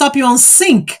gonna have to stop you on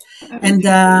sync.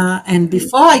 And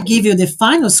before I give you the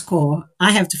final score,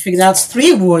 I have to figure out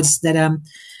 3 words that I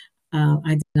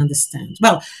didn't understand.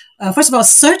 Well, first of all,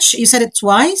 search, you said it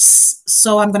twice,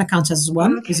 so I'm going to count as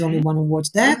 1. Okay. There's only 1 word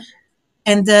there.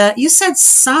 And you said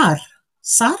SAR.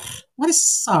 SAR? What is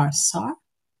SAR? SAR?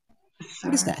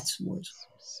 What is that word?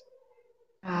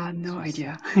 No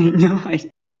idea. No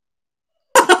idea.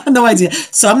 No idea.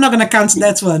 So I'm not going to count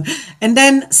that one. And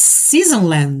then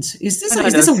Seasonland. Is this No,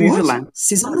 is this a word? Switzerland.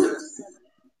 Seasonland.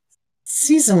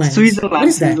 Seasonland. Switzerland. What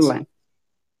is that? Switzerland.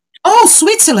 Oh,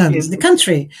 Switzerland, Yes. the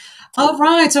country. All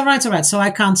right, all right, all right. So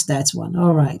I count that one.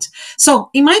 All right. So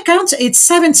in my count, it's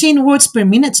 17 words per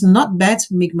minute. Not bad,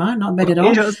 Migmar. Not bad at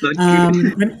all. It was not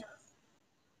good.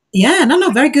 Yeah, no,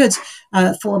 very good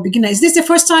for a beginner. Is this the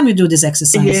first time you do this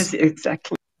exercise? Yes,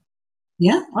 exactly.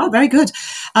 Yeah. Oh, very good.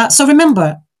 So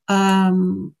remember,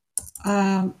 you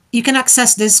can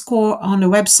access this score on the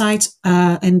website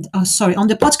on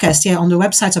the podcast. Yeah, on the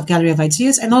website of Gallery of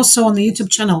Ideas, and also on the YouTube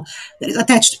channel that is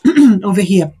attached over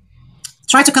here.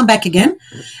 Try to come back again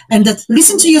and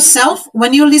listen to yourself.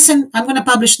 When you listen, I'm going to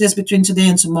publish this between today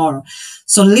and tomorrow.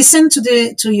 So listen to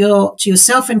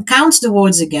yourself and count the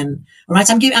words again. All right.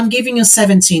 I'm giving you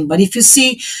 17, but if you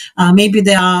see maybe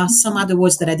there are some other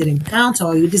words that I didn't count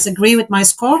or you disagree with my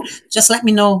score, just let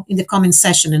me know in the comment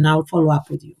section and I'll follow up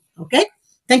with you. Okay.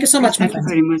 Thank you so much, my friend.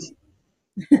 Thank you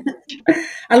very much.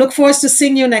 I look forward to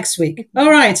seeing you next week. All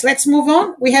right. Let's move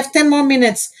on. We have 10 more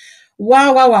minutes.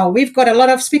 Wow. We've got a lot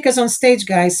of speakers on stage,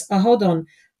 guys. Hold on.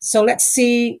 So let's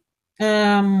see.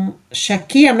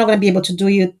 Shakir, I'm not going to be able to do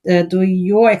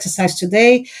your exercise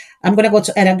today. I'm going to go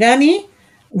to Eragani,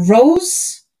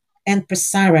 Rose, and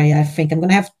Presare, I think. I'm going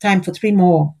to have time for 3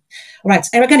 more. All right.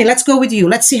 Eragani, let's go with you.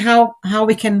 Let's see how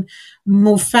we can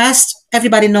move fast.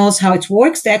 Everybody knows how it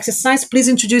works, the exercise. Please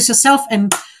introduce yourself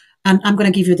and I'm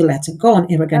going to give you the letter. Go on,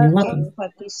 Eragani. Welcome.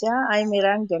 Patricia, I'm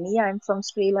Irangani. I'm from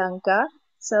Sri Lanka.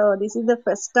 So this is the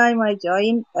first time I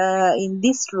joined in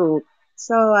this room.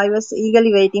 So I was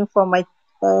eagerly waiting for my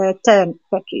turn,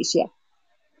 Patricia.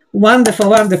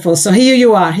 Wonderful. So here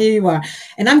you are.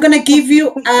 And I'm going to give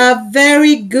you a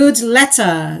very good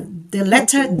letter. The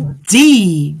letter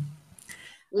D.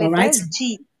 Letter all right?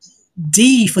 G.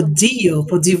 D for Dio,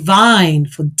 for divine,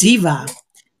 for diva.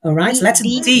 All right, letter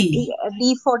D. D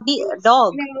for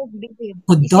dog.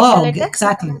 For dog,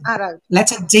 exactly. Right.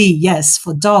 Letter D, yes,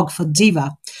 for dog, for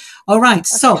diva. All right, okay.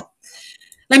 So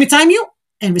let me time you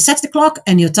and reset the clock,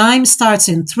 and your time starts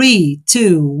in 3,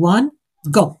 2, 1,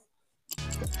 go.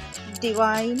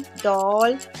 Divine,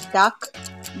 doll, duck,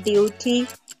 duty,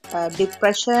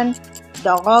 depression,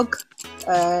 dog,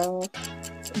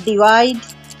 divide,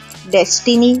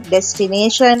 destiny,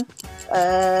 destination,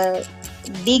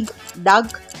 dig,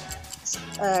 dug,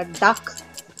 duck,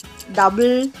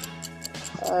 double,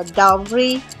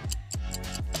 dowry,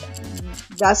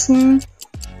 dozen,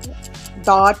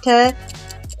 daughter,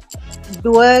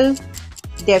 dual,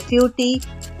 deputy,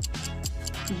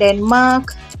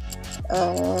 Denmark,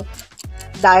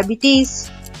 diabetes,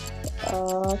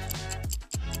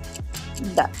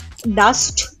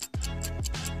 dust,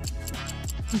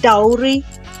 dowry,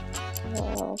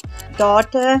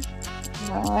 daughter,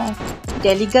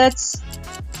 delegates,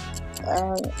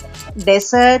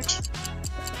 desert,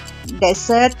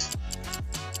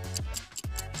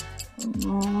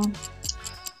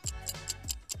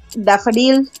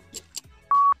 daffodil,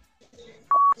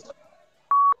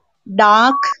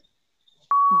 dark,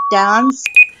 dance.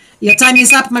 Your time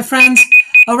is up, my friend.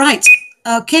 All right.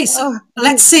 Okay, so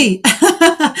let's see.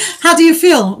 How do you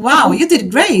feel? Wow, you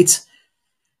did great.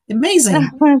 Amazing.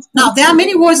 Now, there are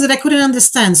many words that I couldn't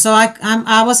understand, so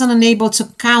I wasn't unable to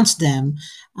count them.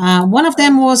 One of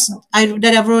them was that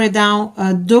I wrote it down.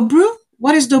 Dobru.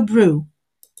 What is Dobru?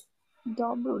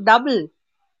 Double.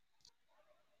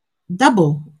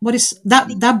 Double. What is that?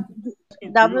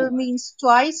 Double means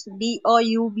twice.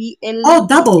 D-O-U-B-L. Oh,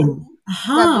 double.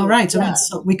 Aha, right.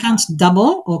 So we count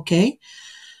double. Okay.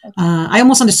 I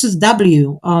almost understood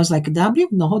W. I was like, W?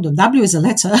 No, hold on. W is a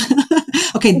letter.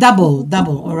 Okay, double.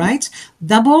 All right.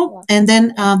 Double. And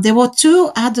then there were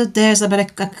 2 other days, but I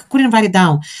couldn't write it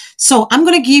down. So I'm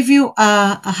going to give you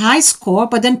a high score,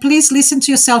 but then please listen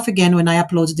to yourself again when I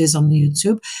upload this on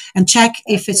YouTube and check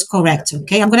if it's correct.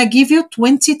 Okay. I'm going to give you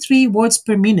 23 words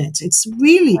per minute. It's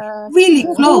really, really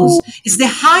close. It's the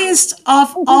highest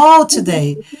of all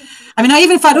today. I mean,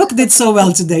 even Farouk did so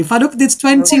well today. Farouk did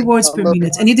 20 words per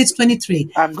minute, and he did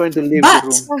 23. I'm going to leave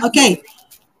the room. Okay.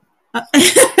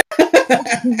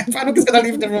 Farouk is going to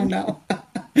leave the room now.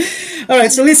 All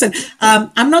right, so listen,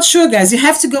 I'm not sure, guys. You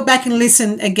have to go back and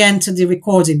listen again to the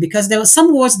recording because there were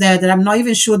some words there that I'm not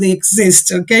even sure they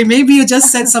exist, okay? Maybe you just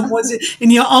said some words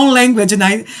in your own language and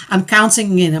I'm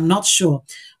counting in. I'm not sure.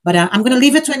 But I'm going to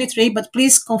leave it 23, but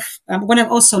please, I'm going to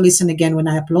also listen again when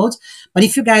I upload. But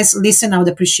if you guys listen, I would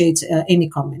appreciate any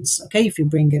comments, okay, if you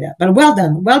bring it up. But well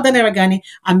done, Eragani.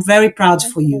 I'm very proud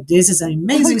for you. This is an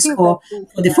amazing score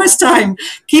for the first time.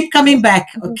 Keep coming back,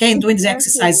 okay, and doing this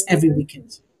exercise every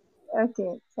weekend.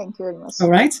 Okay, thank you very much. All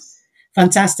right.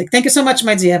 Fantastic. Thank you so much,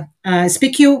 my dear. I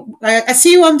see you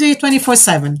on the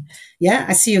 24/7. Yeah,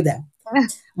 I see you there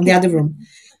on the other room.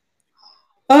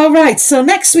 All right. So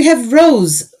next we have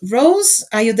Rose. Rose,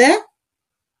 are you there?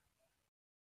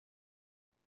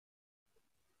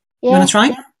 You want to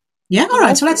try? Yeah. All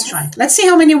right. So let's try. Let's see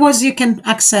how many words you can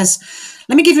access.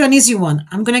 Let me give you an easy one.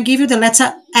 I'm going to give you the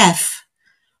letter F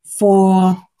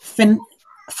for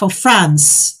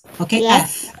France. Okay.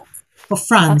 F for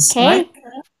France. Okay. Right?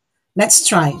 Let's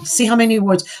try. See how many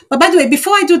words. But by the way,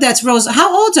 before I do that, Rose,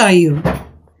 how old are you?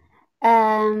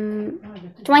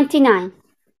 29.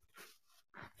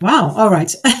 Wow. All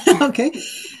right. Okay.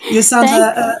 You sound.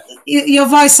 Your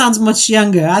voice sounds much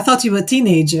younger. I thought you were a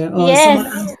teenager or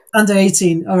someone under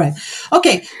 18. All right.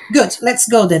 Okay. Good. Let's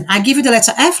go then. I give you the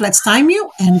letter F. Let's time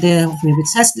you, and we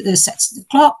sets the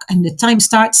clock, and the time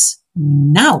starts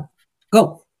now.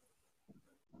 Go.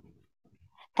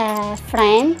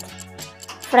 Friend,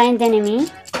 friend enemy,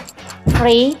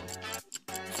 free,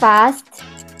 fast,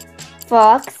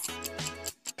 fox,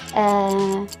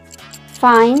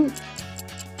 fine,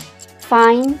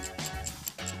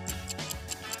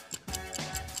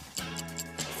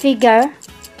 figure,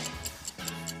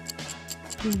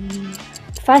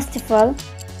 festival.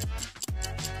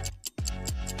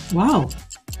 Wow.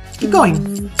 Keep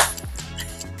going.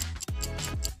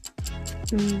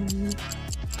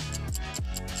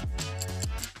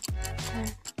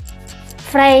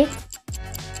 Freight,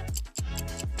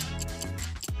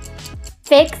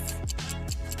 fix,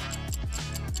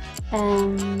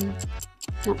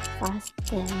 not fast,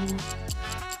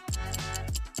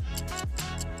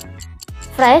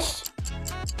 fresh,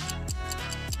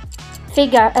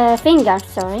 finger,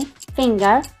 sorry,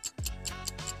 finger,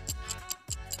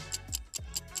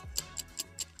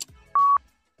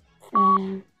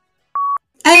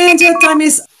 and your time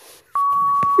is.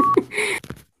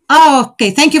 Oh,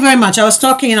 okay. Thank you very much. I was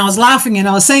talking and I was laughing and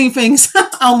I was saying things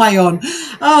on my own.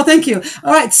 Oh, thank you.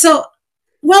 All right. So,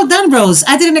 well done, Rose.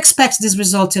 I didn't expect this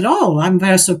result at all. I'm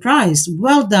very surprised.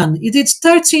 Well done. You did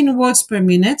 13 words per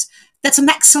minute. That's an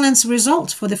excellent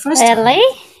result for the first time. Really?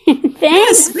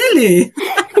 Yes, really.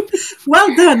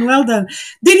 Well done. Well done.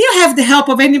 Did you have the help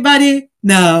of anybody?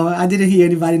 No, I didn't hear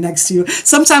anybody next to you.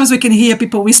 Sometimes we can hear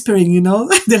people whispering, you know,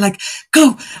 they're like,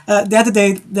 go. The other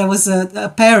day, there was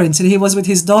a parent and he was with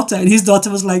his daughter and his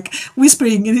daughter was like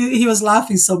whispering and he was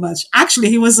laughing so much. Actually,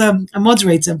 he was a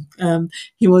moderator.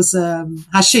 He was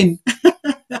Hashin.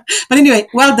 But anyway,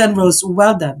 well done, Rose.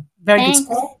 Well done. Very good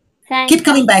score. Keep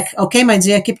coming back. Okay, my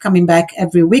dear, keep coming back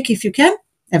every week if you can,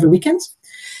 every weekend.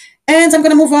 And I'm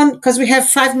going to move on because we have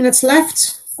 5 minutes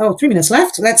left. Oh, 3 minutes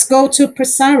left. Let's go to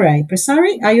Prasari.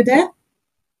 Prasari, are you there?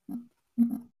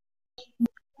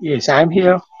 Yes, I'm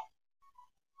here.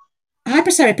 Hi,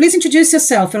 Prasari. Please introduce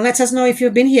yourself and let us know if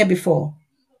you've been here before.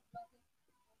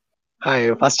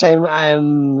 Hi, first time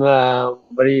I'm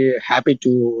very happy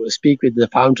to speak with the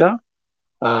founder.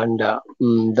 And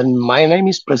then my name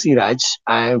is Prasiraj.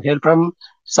 I am here from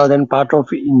southern part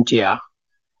of India.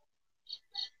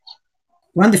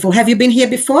 Wonderful. Have you been here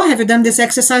before? Have you done this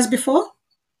exercise before?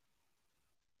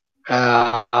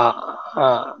 I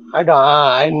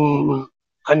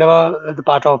never the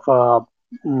part of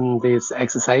this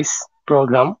exercise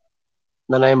program.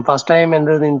 Then I am first time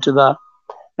entered into the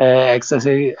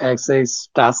exercise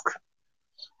task.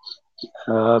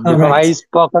 Before right. I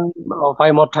spoken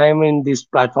 5 more time in this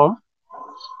platform.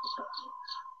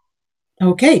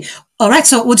 Okay. All right.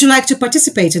 So would you like to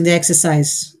participate in the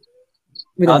exercise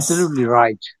with Absolutely us?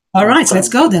 right. All right, let's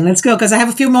go then. Let's go because I have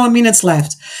a few more minutes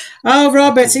left. Oh,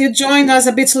 Robert, you joined us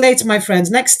a bit late, my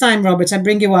friends. Next time, Robert, I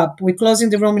bring you up. We're closing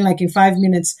the room in 5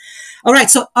 minutes. All right,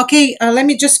 so, okay, let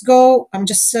me just go. I'm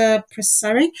just,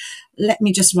 sorry. Let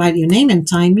me just write your name and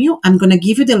time you. I'm going to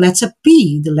give you the letter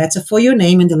P, the letter for your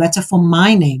name and the letter for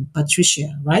my name,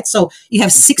 Patricia, right? So you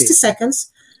have 60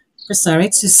 seconds, sorry,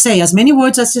 to say as many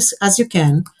words as you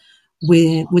can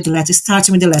with the letter,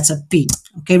 starting with the letter P.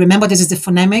 Okay, remember this is the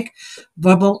phonemic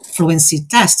verbal fluency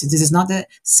test. This is not the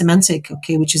semantic,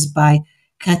 okay, which is by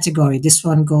category. This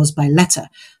one goes by letter.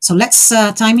 So let's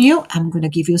time you. I'm going to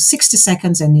give you 60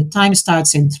 seconds and your time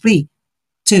starts in 3,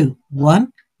 2,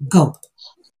 1, go.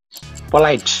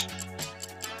 Polite,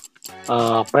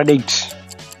 predict,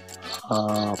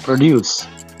 produce,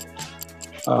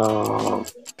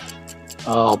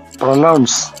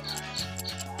 pronounce,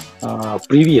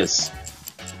 previous,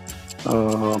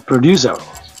 producer,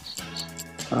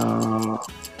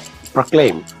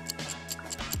 proclaim,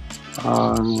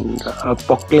 and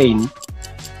proclaim,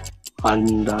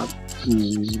 and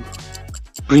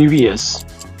previous,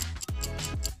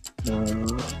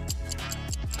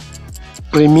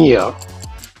 Premier.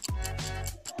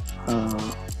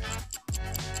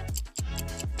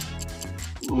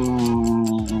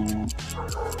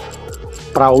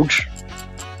 Proud.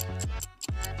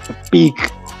 Peak.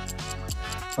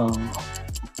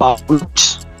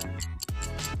 Pouch.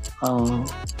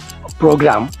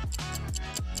 Program.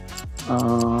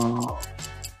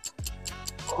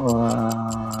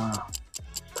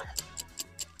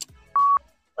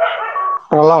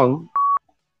 Prolong.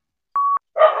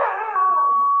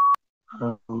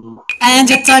 And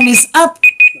your time is up.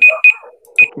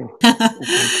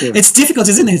 It's difficult,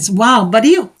 isn't it? Wow, but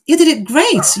you did it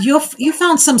great. You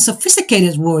found some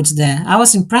sophisticated words there. I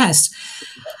was impressed.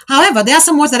 However, there are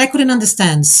some words that I couldn't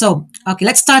understand. So, okay,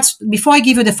 let's start. Before I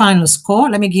give you the final score,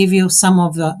 let me give you some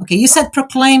of the. Okay, you said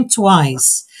proclaim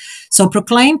twice. So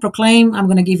proclaim. I'm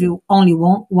going to give you only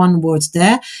one word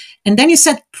there, and then you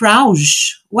said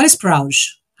prouge. What is prouge?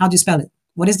 How do you spell it?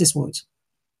 What is this word?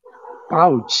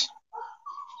 Prouge.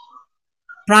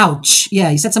 Prouch. Yeah,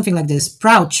 you said something like this.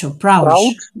 Prouch or prouge.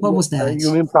 Proud. What was that?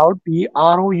 You mean proud?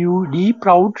 P-R-O-U-D.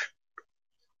 Proud.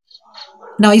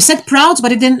 No, you said proud,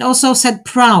 but it didn't also said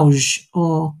prouge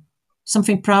or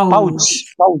something proud. Pouch.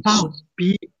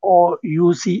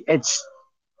 P-O-U-C-H.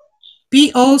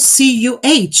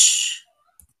 P-O-C-U-H.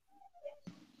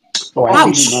 Oh, I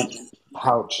Pouch. think you meant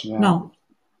pouch. Yeah. No.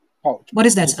 Pouch. What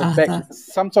is that? It's a bag,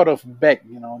 some sort of bag,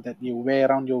 that you wear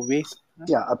around your waist.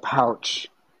 Yeah, a pouch.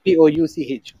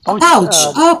 P-O-U-C-H. Pouch.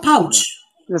 Pouch.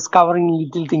 It's covering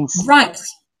little things. Right.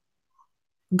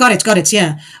 Got it.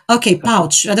 Yeah. Okay,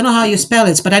 pouch. I don't know how you spell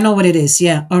it, but I know what it is.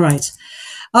 Yeah. All right.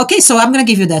 Okay, so I'm going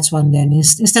to give you that one then.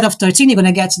 Instead of 13, you're going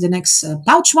to get the next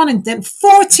pouch one, and then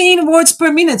 14 words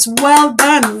per minute. Well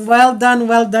done.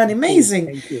 Amazing.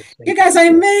 Thank you. You guys are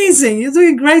amazing. You're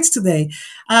doing great today.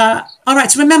 All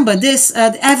right. Remember this,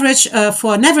 the average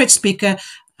for an average speaker,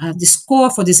 the score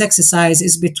for this exercise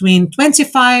is between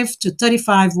 25 to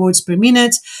 35 words per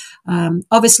minute.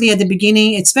 Obviously, at the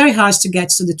beginning, it's very hard to get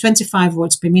to the 25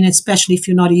 words per minute, especially if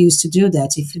you're not used to do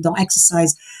that, if you don't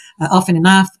exercise often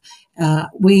enough.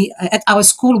 We at our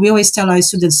school, we always tell our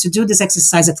students to do this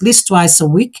exercise at least twice a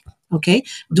week. Okay,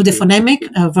 do the phonemic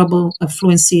verbal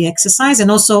fluency exercise, and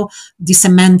also the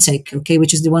semantic, okay,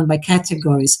 which is the one by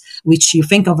categories, which you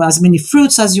think of as many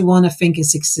fruits as you want to think in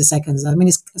 60 seconds,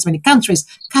 as many countries,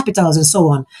 capitals, and so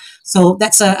on. So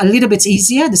that's a little bit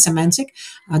easier, the semantic.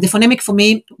 The phonemic for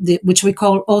me, which we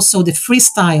call also the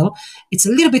freestyle, it's a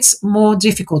little bit more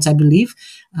difficult, I believe,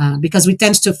 because we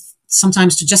tend to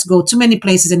sometimes to just go too many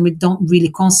places and we don't really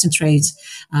concentrate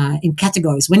in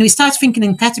categories. When we start thinking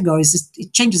in categories,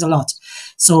 it changes a lot.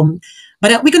 So,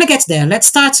 but we're going to get there. Let's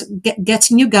start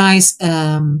getting you guys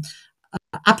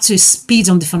up to speed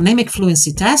on the phonemic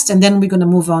fluency test, and then we're going to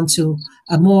move on to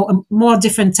more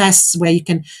different tests where you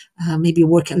can maybe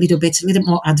work a little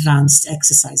more advanced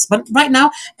exercise. But right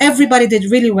now, everybody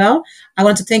did really well. I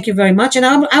want to thank you very much, and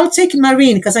I'll take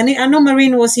Marine, because I know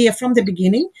Marine was here from the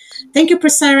beginning. Thank you,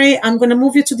 Presare. I'm going to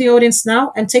move you to the audience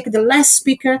now and take the last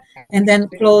speaker, and then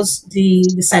close the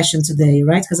session today,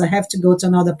 right? Because I have to go to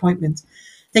another appointment.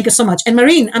 Thank you so much. And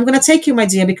Marine, I'm going to take you, my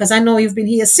dear, because I know you've been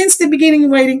here since the beginning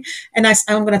waiting, and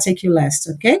I'm going to take you last,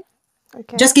 okay?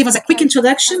 Okay. Just give us a quick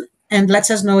introduction and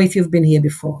let us know if you've been here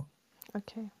before.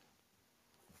 Okay.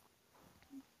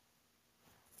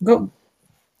 Go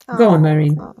on,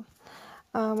 Marine.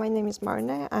 My name is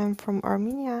Marine. I'm from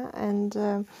Armenia, and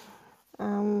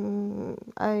I'm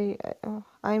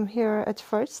here at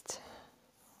first.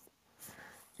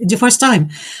 It's your first time.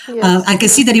 Yes. I can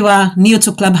see that you are new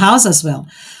to Clubhouse as well.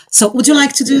 So would you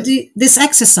like to do this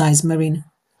exercise, Marine?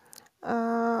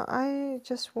 I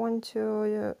just want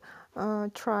to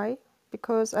try,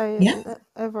 because I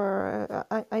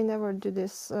never do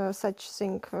this such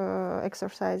thing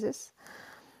exercises.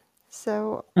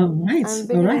 So I'm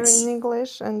beginner in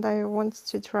English, and I want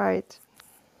to try it.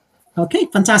 Okay,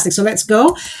 fantastic. So let's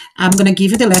go. I'm going to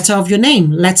give you the letter of your name,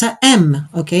 letter M.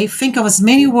 Okay, think of as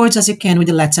many words as you can with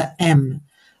the letter M.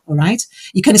 All right.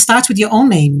 You can start with your own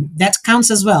name. That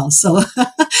counts as well. So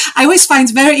I always find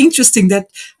it very interesting that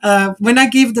when I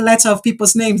give the letter of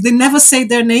people's names, they never say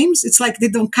their names. It's like they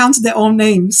don't count their own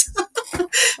names.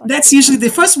 That's usually the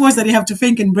first words that you have to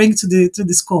think and bring to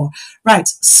the score. Right.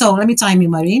 So let me time you,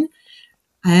 Marine.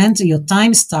 And your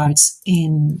time starts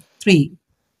in 3,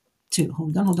 2.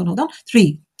 Hold on.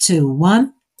 3, 2,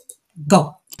 1,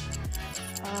 go.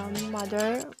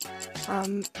 Mother,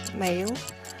 male,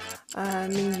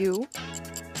 menu,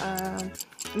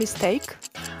 mistake,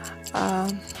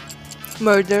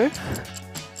 murder,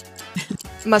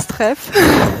 must have,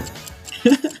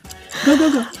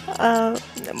 go.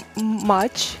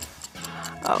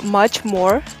 Much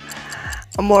more,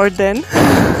 more than,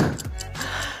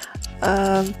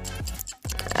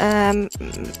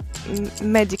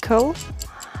 medical,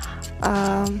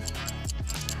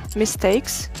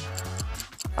 mistakes,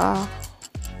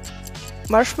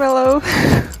 marshmallow.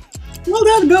 Well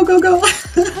done, go.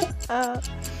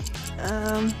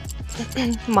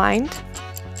 Mind,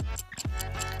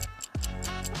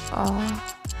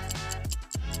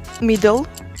 middle,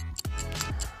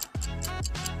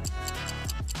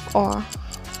 or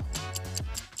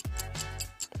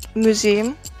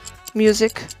museum,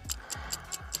 music,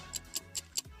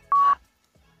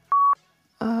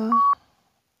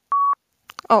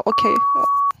 oh, okay. Well,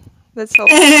 that's all.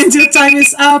 And your time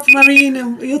is up,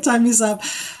 Marine. Your time is up.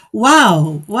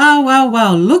 Wow.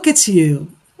 Look at you.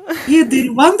 You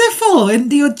did wonderful.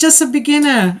 And you're just a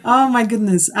beginner. Oh, my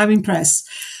goodness. I'm impressed.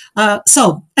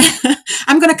 So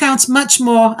I'm going to count much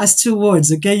more as 2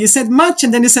 words. Okay. You said much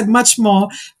and then you said much more,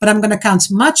 but I'm going to count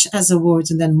much as a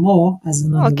word and then more as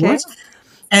another word.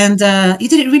 And you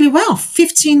did it really well.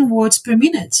 15 words per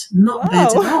minute. Not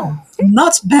bad at all.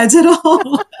 Not bad at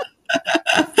all.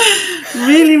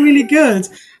 Really, really good.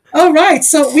 All right.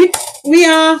 So we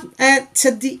are at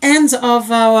the end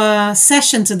of our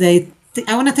session today.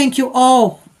 I want to thank you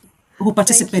all who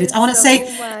participated. I want to say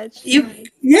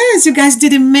you guys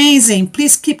did amazing.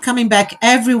 Please keep coming back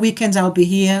every weekend. I'll be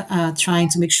here trying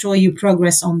to make sure you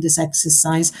progress on this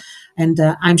exercise. And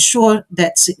I'm sure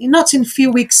that not in a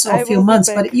few weeks or a few months,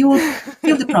 but you will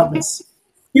feel the progress.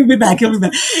 You'll be back.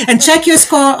 And check your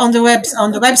score on the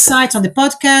website, on the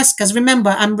podcast. Because remember,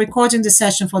 I'm recording the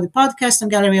session for the podcast on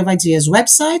Gallery of Ideas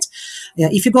website.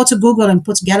 If you go to Google and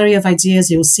put Gallery of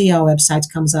Ideas, you'll see our website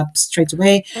comes up straight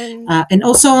away. And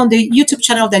also on the YouTube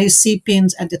channel that you see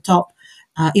pinned at the top,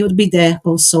 it would be there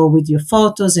also with your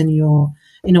photos and your,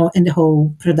 in the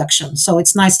whole production. So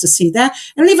it's nice to see that.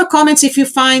 And leave a comment if you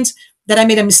find that I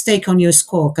made a mistake on your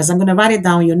score, because I'm going to write it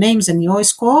down, your names and your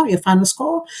score, your final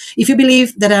score. If you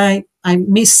believe that I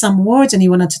missed some words and you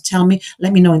wanted to tell me,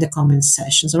 let me know in the comment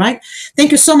sections. All right.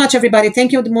 Thank you so much, everybody.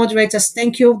 Thank you, the moderators.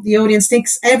 Thank you, the audience.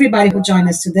 Thanks, everybody who joined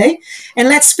us today. And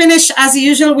let's finish, as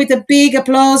usual, with a big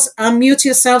applause. Unmute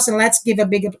yourselves and let's give a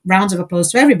big round of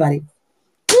applause to everybody.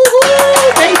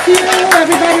 Woo-hoo! Thank you,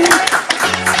 everybody.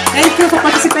 Thank you for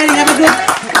participating. Have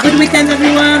a good weekend,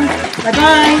 everyone.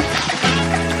 Bye-bye.